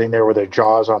just sitting there with their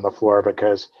jaws on the floor,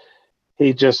 because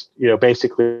he just,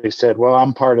 basically said, well,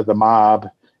 I'm part of the mob.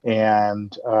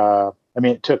 And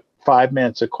it took 5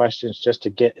 minutes of questions just to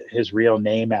get his real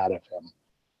name out of him.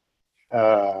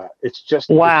 It's just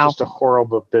a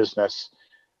horrible business.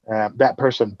 That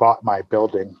person bought my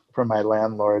building from my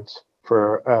landlords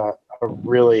for a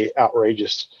really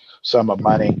outrageous sum of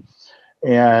money.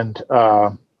 And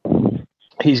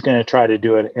he's going to try to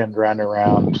do it and run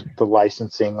around the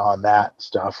licensing on that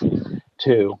stuff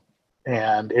too.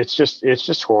 And it's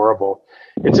just horrible.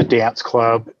 It's a dance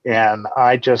club, and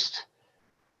I just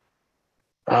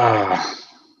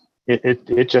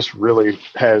it just really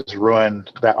has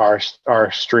ruined our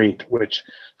street, which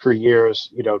for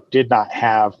years did not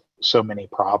have so many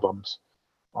problems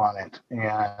on it.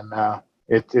 And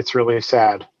it's really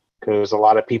sad, because a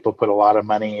lot of people put a lot of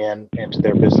money into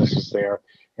their businesses there,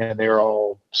 and they're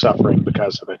all suffering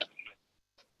because of it.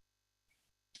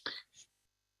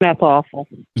 That's awful.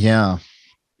 Yeah.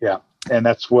 Yeah. And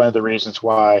that's one of the reasons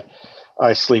why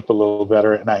I sleep a little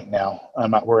better at night now.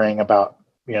 I'm not worrying about,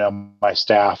 my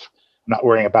staff. I'm not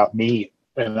worrying about me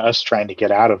and us trying to get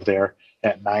out of there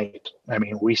at night. I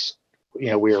mean, we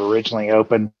were originally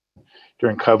open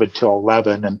during COVID till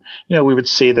 11, and, we would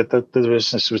see that the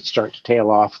business would start to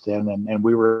tail off then, and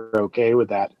we were okay with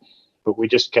that. But we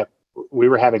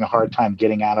were having a hard time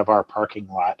getting out of our parking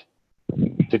lot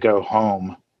to go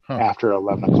home after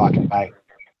 11 o'clock at night.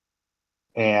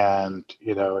 And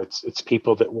it's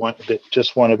people that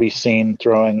just want to be seen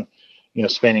throwing,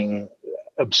 spending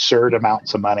absurd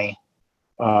amounts of money,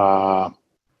 and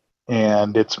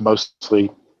it's mostly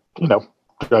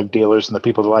drug dealers and the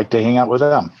people that like to hang out with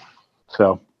them.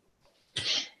 So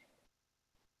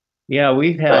yeah,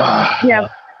 we've had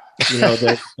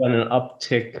there's been an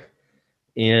uptick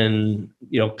in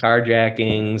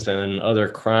carjackings and other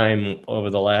crime over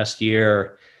the last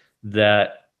year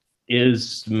that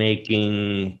is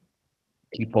making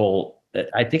people,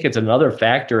 I think it's another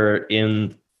factor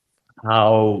in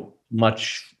how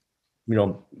much,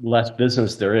 less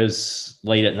business there is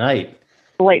late at night.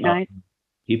 Late night.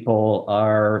 People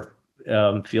are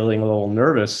feeling a little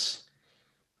nervous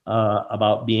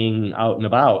about being out and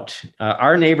about.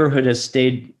 Our neighborhood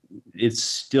it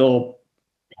still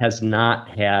has not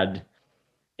had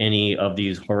any of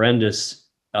these horrendous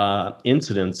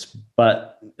incidents,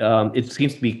 but it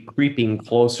seems to be creeping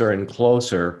closer and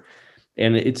closer.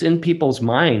 And it's in people's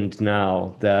mind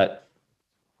now that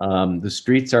the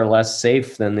streets are less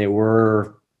safe than they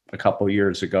were a couple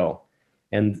years ago.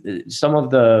 And some of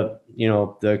the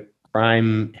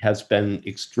crime has been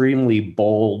extremely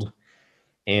bold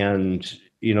and,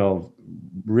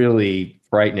 really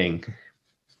frightening.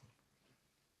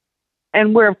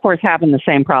 And we're, of course, having the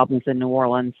same problems in New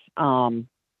Orleans. And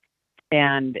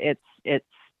it's,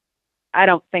 I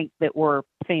don't think that we're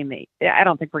going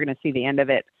to see the end of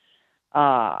it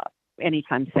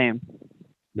anytime soon.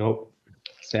 Nope.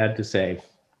 Sad to say.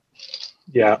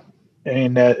 Yeah.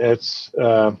 And it's,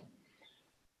 a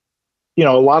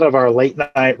lot of our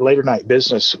later night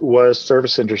business was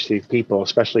service industry people,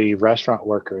 especially restaurant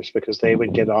workers, because they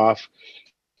would get off,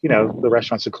 the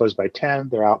restaurants would close by 10,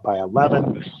 they're out by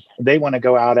 11. They want to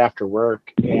go out after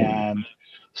work. And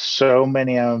so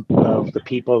many of the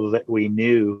people that we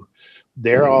knew,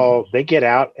 they get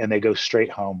out and they go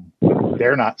straight home.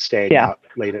 They're not staying out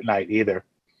late at night either.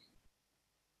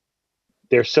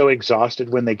 They're so exhausted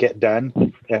when they get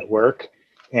done at work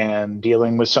and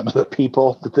dealing with some of the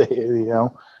people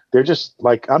that they're just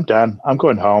like, I'm done. I'm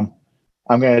going home.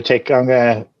 I'm going to take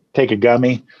a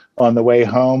gummy on the way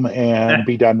home and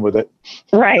be done with it.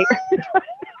 Right.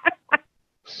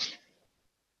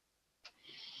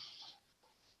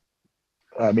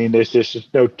 I mean, there's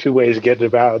just no two ways of getting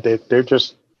about it. They're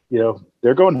just,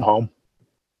 they're going home.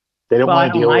 They don't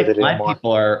want to deal with it anymore. My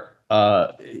people are,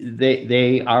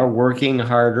 they are working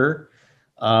harder.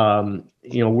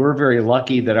 We're very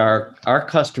lucky that our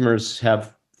customers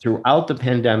have throughout the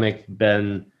pandemic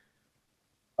been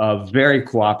very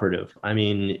cooperative. I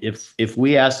mean, if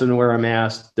we ask them to wear a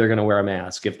mask, they're going to wear a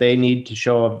mask. If they need to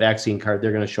show a vaccine card,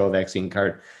 they're going to show a vaccine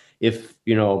card. If,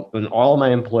 when all of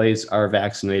my employees are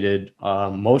vaccinated,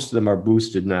 most of them are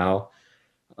boosted now.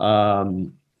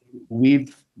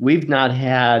 We've not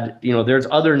had, there's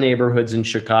other neighborhoods in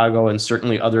Chicago and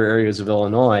certainly other areas of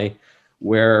Illinois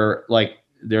where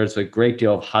there's a great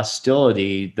deal of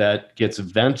hostility that gets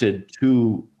vented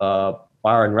to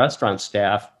bar and restaurant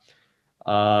staff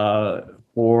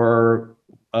for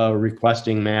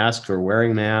requesting masks or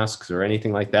wearing masks or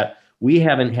anything like that. We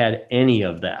haven't had any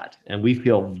of that, and we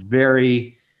feel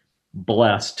very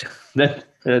blessed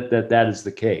that is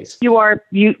the case.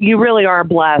 You really are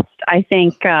blessed. I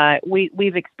think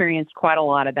we've experienced quite a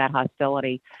lot of that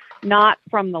hostility, not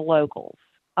from the locals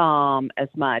as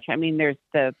much. I mean, there's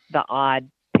the odd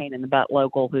pain in the butt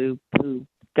local who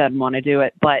doesn't want to do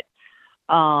it, but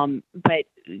New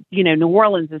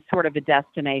Orleans is sort of a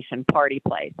destination party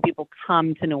place. People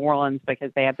come to New Orleans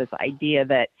because they have this idea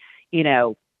that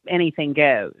anything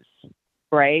goes,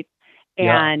 right?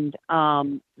 Yeah. And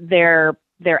their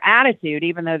attitude,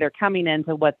 even though they're coming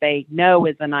into what they know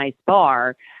is a nice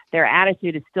bar, their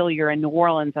attitude is still, you're in New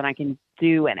Orleans and I can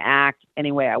do and act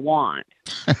any way I want.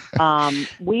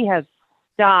 We have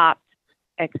stopped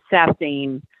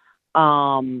accepting,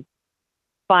 finally,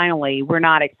 we're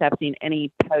not accepting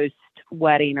any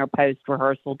post-wedding or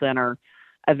post-rehearsal dinner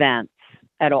events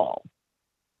at all.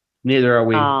 Neither are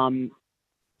we.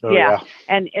 Yeah.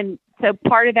 And so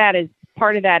part of that is,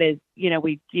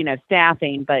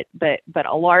 staffing, but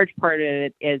a large part of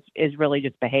it is really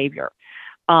just behavior.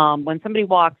 When somebody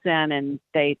walks in and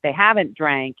they haven't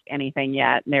drank anything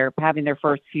yet and they're having their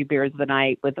first few beers of the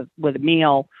night with a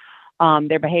meal,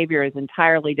 their behavior is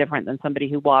entirely different than somebody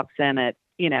who walks in at,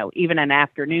 even an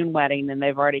afternoon wedding and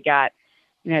they've already got,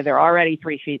 they're already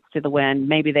 3 sheets to the wind.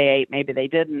 Maybe they ate, maybe they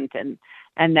didn't. And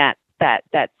that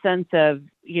sense of,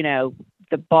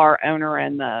 the bar owner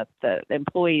and the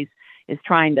employees is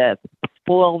trying to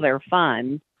spoil their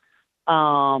fun,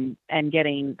 and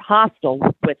getting hostile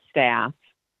with staff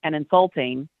and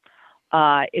insulting,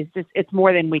 it's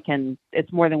more than we can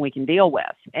deal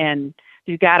with. And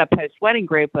you've got a post-wedding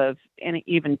group of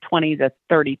even 20 to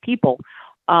 30 people.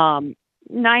 98%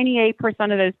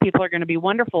 of those people are going to be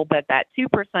wonderful, but that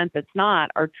 2% that's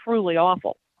not are truly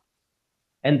awful.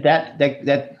 And that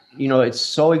it's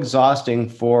so exhausting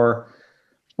for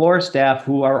floor staff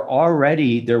who are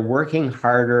they're working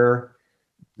harder.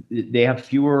 They have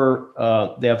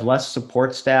they have less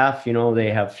support staff.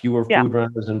 They have fewer food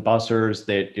runners and bussers.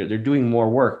 They're doing more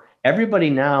work, everybody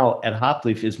now at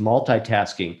Hopleaf is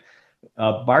multitasking.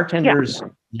 Bartenders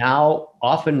now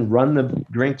often run the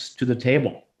drinks to the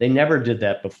table. They never did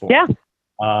that before. Yeah.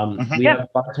 We have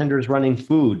bartenders running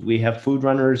food. We have food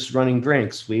runners running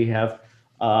drinks. We have,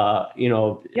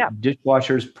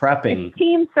 dishwashers prepping. It's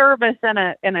team service in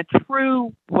a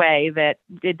true way that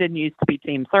it didn't used to be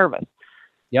team service.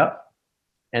 Yep.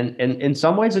 And in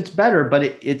some ways it's better, but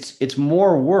it's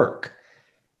more work.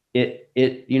 It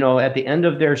at the end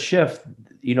of their shift,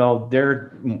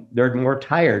 they're more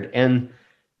tired. And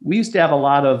we used to have a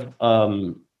lot of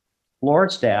floor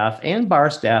staff and bar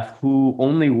staff who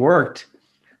only worked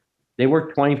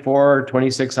 24,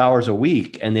 26 hours a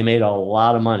week, and they made a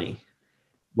lot of money.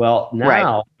 Well,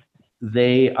 now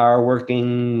they are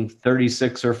working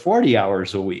 36 or 40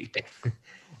 hours a week.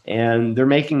 And they're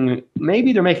making a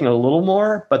little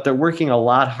more, but they're working a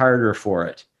lot harder for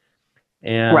it.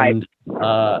 And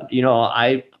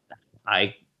I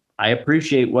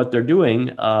appreciate what they're doing.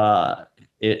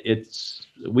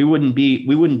 We wouldn't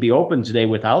be open today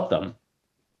without them.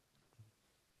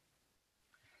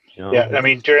 Yeah, I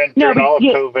mean during all of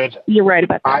COVID, you're right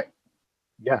about that.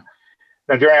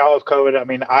 Now, during all of COVID, I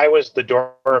mean, I was the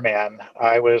doorman.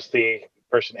 I was the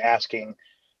person asking,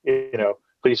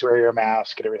 please wear your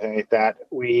mask and everything like that.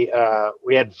 We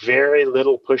had very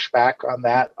little pushback on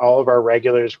that. All of our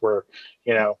regulars were,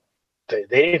 they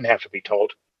didn't have to be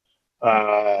told.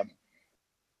 A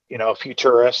few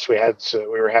tourists. We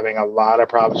were having a lot of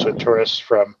problems with tourists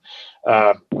from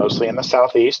mostly in the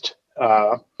Southeast,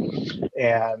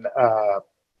 and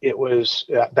it was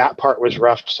that part was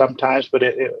rough sometimes, but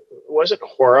it wasn't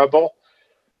horrible.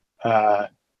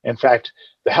 In fact,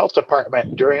 the health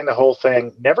department during the whole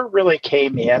thing never really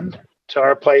came in to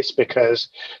our place because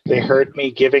they heard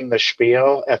me giving the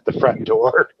spiel at the front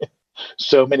door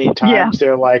so many times. Yeah.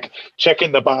 They're like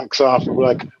checking the box off. We're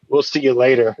like, we'll see you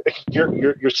later.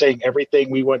 You're saying everything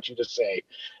we want you to say.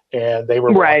 And they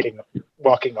were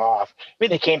walking off. I mean,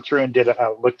 they came through and did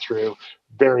a look through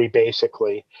very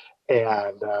basically,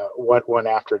 and one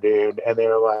afternoon, and they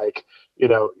were like,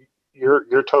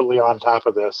 you're totally on top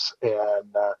of this,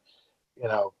 and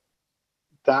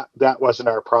that wasn't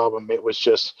our problem. It was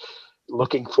just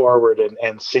looking forward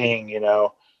and seeing,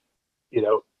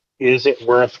 is it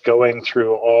worth going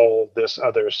through all this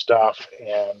other stuff?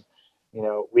 And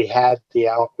we had the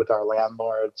out with our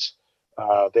landlords.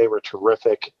 They were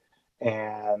terrific,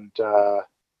 and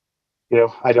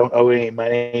I don't owe any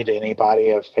money to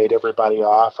anybody. I've paid everybody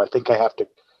off. I think I have to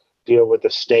deal with the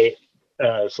state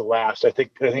as the last. I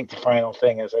think the final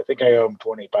thing is I think I owe them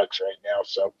 $20 right now.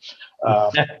 So,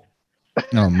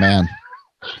 oh man,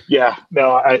 yeah,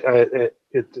 no,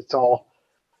 it's all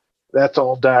that's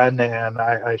all done, and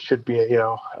I should be.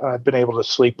 I've been able to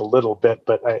sleep a little bit,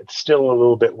 but it's still a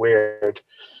little bit weird.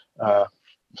 I'll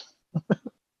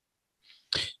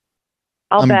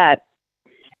bet.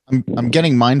 I'm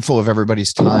getting mindful of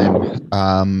everybody's time.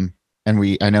 And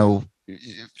I know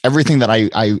everything that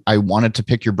I wanted to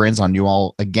pick your brains on. You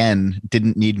all, again,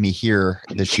 didn't need me here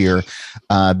this year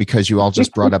because you all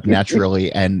just brought up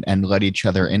naturally and led each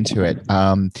other into it.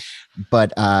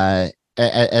 But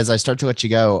as I start to let you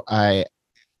go, I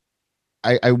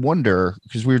wonder,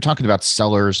 because we were talking about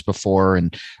cellars before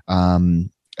and,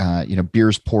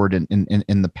 beers poured in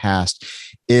the past,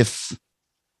 if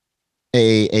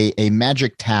a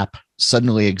magic tap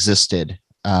suddenly existed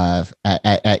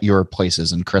at your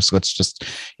places. And Chris, let's just,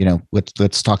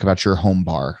 let's talk about your home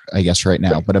bar, I guess, right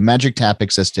now. But a magic tap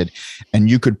existed and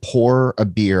you could pour a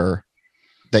beer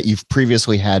that you've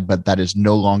previously had, but that is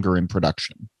no longer in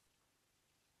production.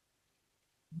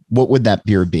 What would that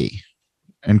beer be?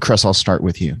 And Chris, I'll start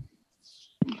with you.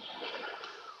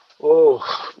 Oh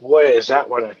boy, is that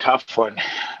one a tough one.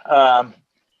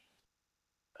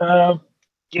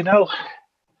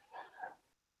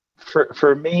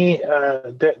 For me,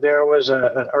 there was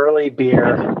an early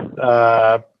beer.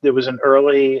 There was an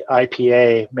early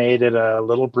IPA made at a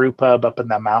little brew pub up in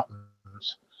the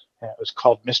mountains. And it was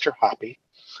called Mr. Hoppy.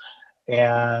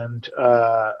 And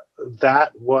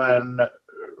that one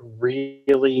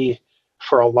really,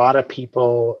 for a lot of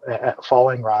people at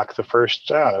Falling Rock, the first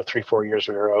 3-4 years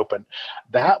we were open,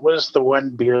 that was the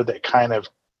one beer that kind of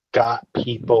got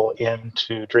people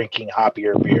into drinking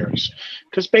hoppier beers,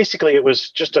 because basically it was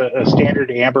just a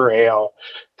standard amber ale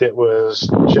that was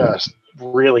just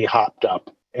really hopped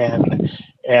up, and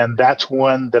that's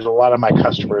one that a lot of my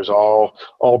customers all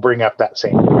bring up that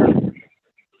same beer.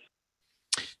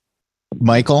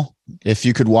 Michael, if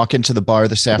you could walk into the bar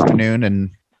this afternoon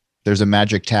and there's a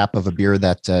magic tap of a beer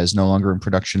that is no longer in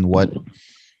production, what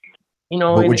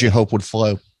would you hope would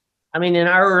flow? I mean, in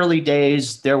our early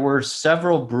days, there were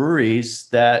several breweries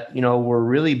that, were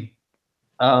really,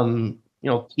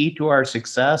 key to our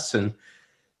success and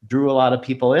drew a lot of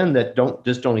people in that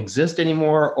don't exist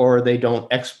anymore, or they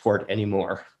don't export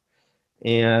anymore.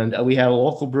 And we had a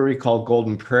local brewery called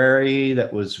Golden Prairie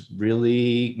that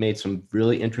made some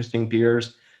really interesting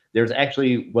beers. There's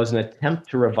actually was an attempt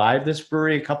to revive this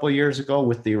brewery a couple of years ago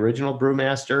with the original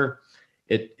brewmaster.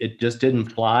 It just didn't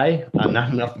fly.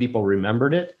 Not enough people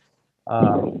remembered it.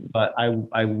 But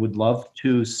I would love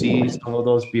to see some of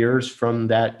those beers from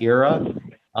that era.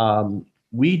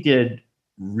 We did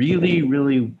really,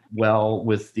 really well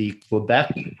with the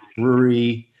Quebec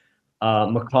brewery,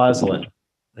 McCausland.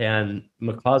 And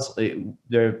McCausland,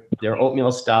 their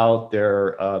oatmeal stout,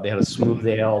 they had a smooth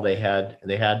ale, they had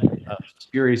a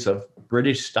series of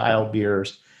British style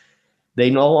beers. They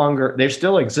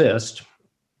still exist,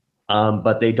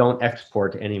 but they don't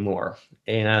export anymore.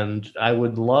 And I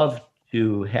would love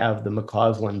to have the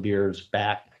McCausland beers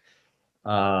back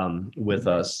with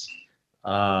us.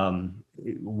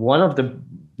 One of the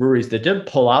breweries that did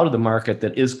pull out of the market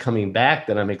that is coming back,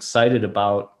 that I'm excited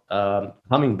about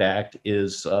coming back,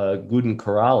 is Guden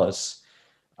Corrales.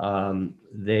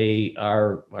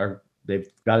 They've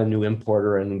got a new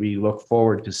importer, and we look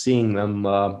forward to seeing them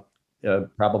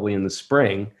probably in the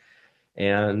spring.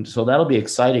 And so that'll be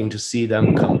exciting to see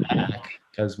them come back,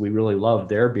 because we really love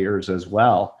their beers as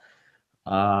well.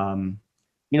 There's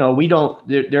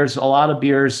a lot of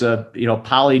beers,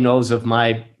 Polly knows of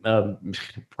my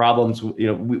problems.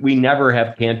 We never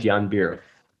have Cantillon beer.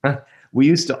 We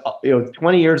used to,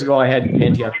 20 years ago, I had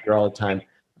Cantillon beer all the time.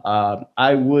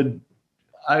 I would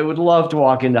love to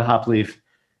walk into Hopleaf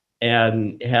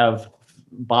and have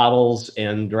bottles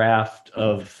and draft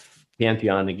of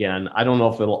Cantillon again. I don't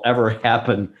know if it'll ever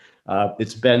happen.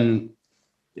 It's been,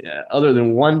 other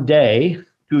than one day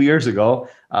 2 years ago,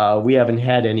 we haven't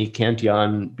had any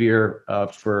Cantillon beer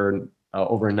for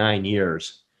over 9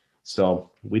 years.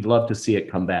 So we'd love to see it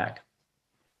come back.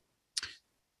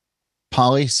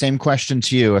 Polly, same question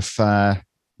to you. If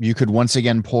you could once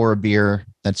again pour a beer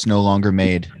that's no longer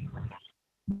made,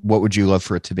 what would you love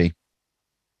for it to be?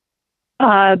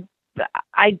 I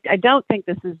don't think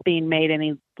this is being made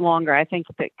any longer. I think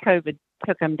that COVID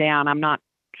took them down. I'm not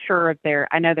sure if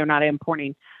I know they're not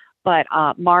importing, but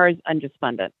Mars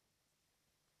Undespundent.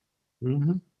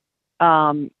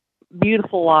 Mm-hmm.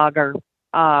 Beautiful lager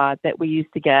that we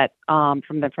used to get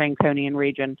from the Franconian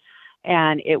region,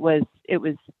 and it was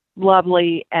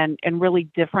lovely and really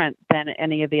different than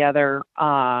any of the other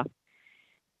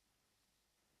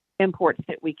imports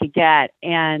that we could get.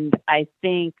 And I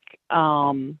think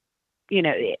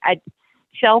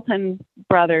Shelton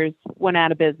Brothers went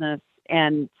out of business,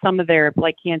 and some of their,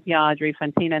 like Cantillon, Audrey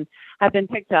Fontaine, have been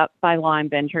picked up by Lime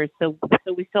Ventures. So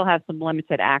we still have some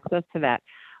limited access to that.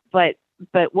 But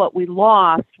what we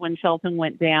lost when Shelton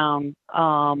went down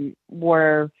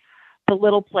were the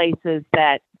little places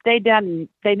that they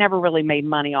never really made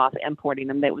money off importing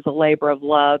them. It was a labor of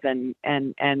love, and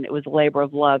it was a labor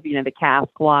of love, the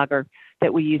cask lager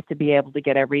that we used to be able to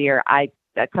get every year. A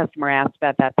customer asked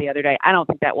about that the other day. I don't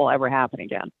think that will ever happen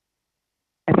again.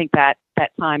 I think that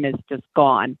time is just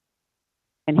gone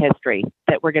in history,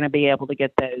 that we're going to be able to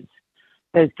get those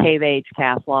cave age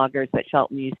cask lagers that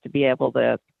Shelton used to be able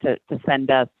to send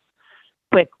us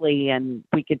quickly, and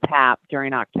we could tap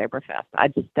during Oktoberfest. I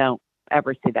just don't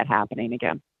ever see that happening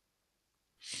again.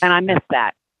 And I miss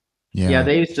that. Yeah,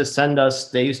 they used to send us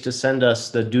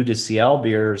the Dieu du Ciel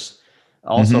beers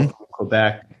also from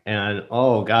Quebec, and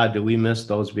oh God, do we miss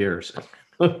those beers.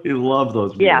 We love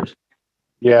those beers.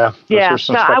 Yeah, those are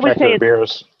some spectacular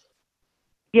beers.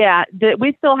 Yeah,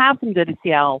 we still have some Dieu du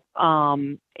Ciel,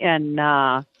 and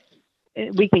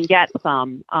we can get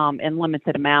some in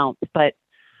limited amounts, but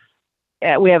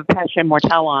we have Pêche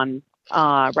Immortelle on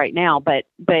right now, but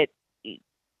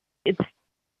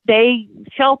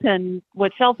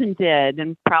what Shelton did,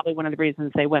 and probably one of the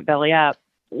reasons they went belly up,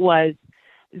 was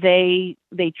they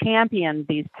championed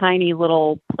these tiny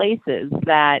little places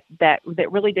that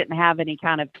really didn't have any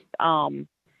kind of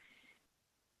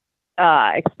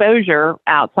exposure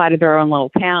outside of their own little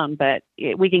town. But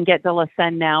we can get De La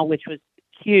Seine now, which was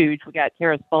huge. We got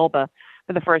Terrace Bulba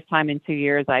for the first time in 2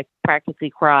 years. I practically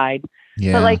cried.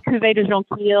 Yeah. But like Cuvée de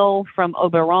Jonquille from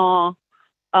Oberon,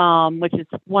 which is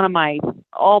one of my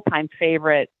all-time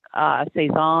favorite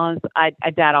saisons. I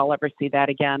doubt I'll ever see that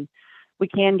again. We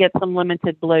can get some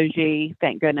limited Blogy,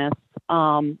 thank goodness.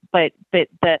 But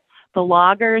the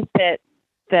lagers that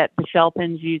the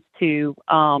Sheltons used to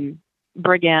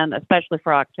bring in, especially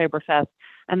for Oktoberfest,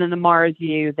 and then the Mars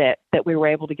U that we were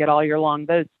able to get all year long,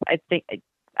 those I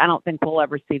I don't think we'll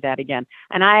ever see that again.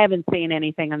 And I haven't seen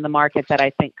anything in the market that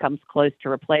I think comes close to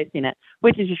replacing it,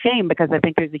 which is a shame because I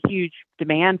think there's a huge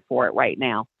demand for it right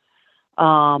now.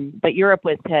 But Europe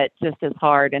was hit just as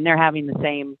hard, and they're having the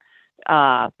same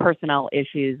personnel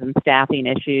issues and staffing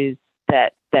issues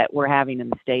that we're having in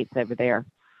the States over there.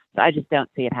 So I just don't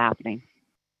see it happening.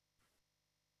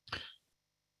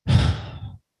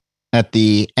 At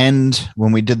the end,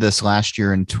 when we did this last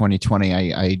year in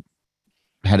 2020, I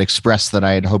had expressed that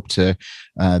I had hoped to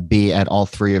be at all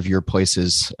three of your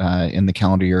places in the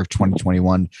calendar year of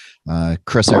 2021.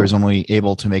 Chris, I was only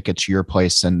able to make it to your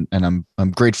place, and I'm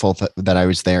grateful that I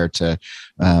was there to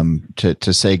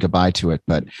say goodbye to it.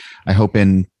 But I hope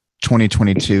in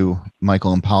 2022,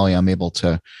 Michael and Polly, I'm able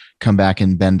to come back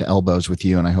and bend elbows with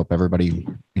you, and I hope everybody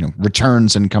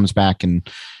returns and comes back. And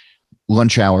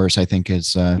lunch hours, I think,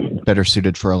 is better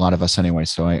suited for a lot of us anyway.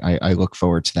 So I look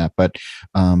forward to that. But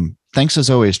thanks as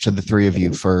always to the three of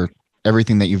you for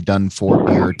everything that you've done for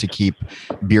beer to keep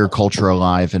beer culture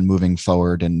alive and moving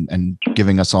forward, and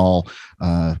giving us all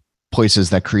places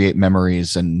that create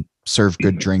memories and serve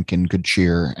good drink and good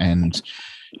cheer, and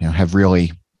have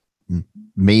really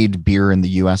made beer in the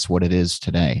U.S. what it is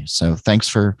today. So thanks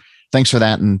for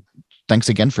that, and thanks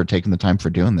again for taking the time for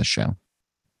doing this show.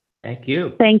 Thank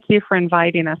you. Thank you for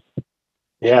inviting us.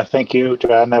 Yeah, thank you,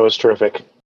 John. That was terrific.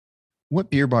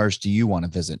 What beer bars do you want to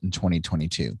visit in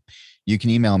 2022? You can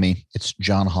email me. It's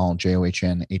John Holl,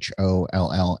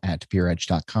 JOHNHOLL at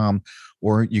beeredge.com,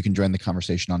 or you can join the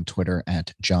conversation on Twitter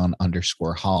at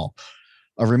John_Holl.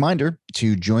 A reminder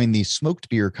to join the smoked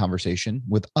beer conversation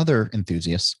with other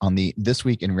enthusiasts on the This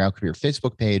Week in Rauch Beer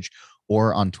Facebook page,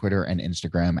 or on Twitter and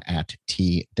Instagram at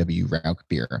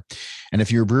TWRauchBeer. And if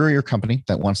you're a brewery or company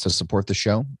that wants to support the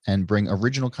show and bring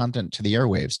original content to the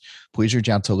airwaves, please reach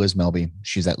out to Liz Melby.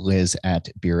 She's at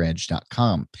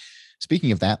liz@beeredge.com.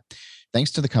 Speaking of that,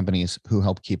 thanks to the companies who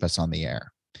help keep us on the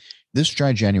air. This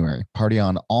dry January, party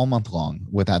on all month long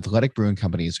with Athletic Brewing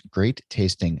Company's great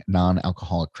tasting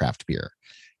non-alcoholic craft beer.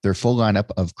 Their full lineup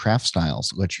of craft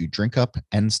styles lets you drink up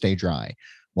and stay dry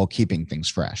while keeping things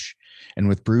fresh. And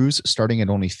with brews starting at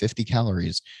only 50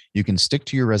 calories, you can stick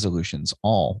to your resolutions,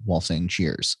 all while saying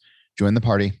cheers. Join the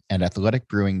party at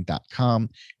athleticbrewing.com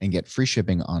and get free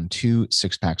shipping on 2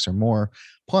 6-packs or more.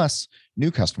 Plus,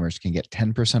 new customers can get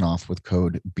 10% off with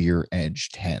code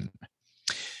BeerEdge10.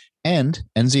 And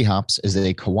NZ Hops is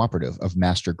a cooperative of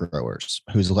master growers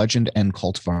whose legend and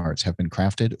cultivars have been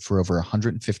crafted for over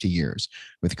 150 years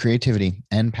with creativity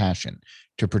and passion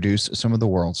to produce some of the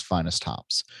world's finest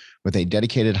hops. With a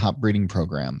dedicated hop breeding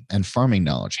program and farming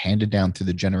knowledge handed down through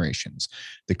the generations,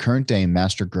 the current day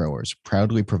master growers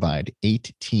proudly provide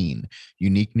 18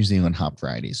 unique New Zealand hop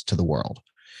varieties to the world.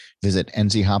 Visit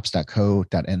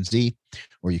nzhops.co.nz,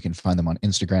 or you can find them on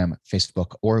Instagram,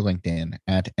 Facebook, or LinkedIn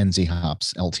at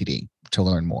NZHops Ltd to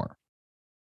learn more.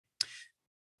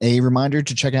 A reminder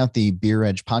to check out the Beer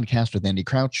Edge podcast with Andy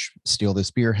Crouch. Steal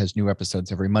This Beer has new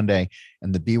episodes every Monday,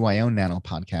 and the BYO Nano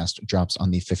podcast drops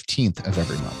on the 15th of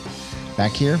every month.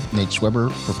 Back here, Nate Schweber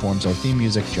performs our theme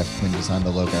music, Jeff Quinn designed the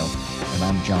logo, and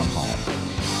I'm John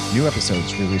Holl. New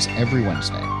episodes release every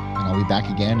Wednesday, and I'll be back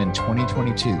again in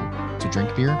 2022 to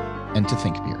drink beer and to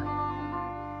think beer.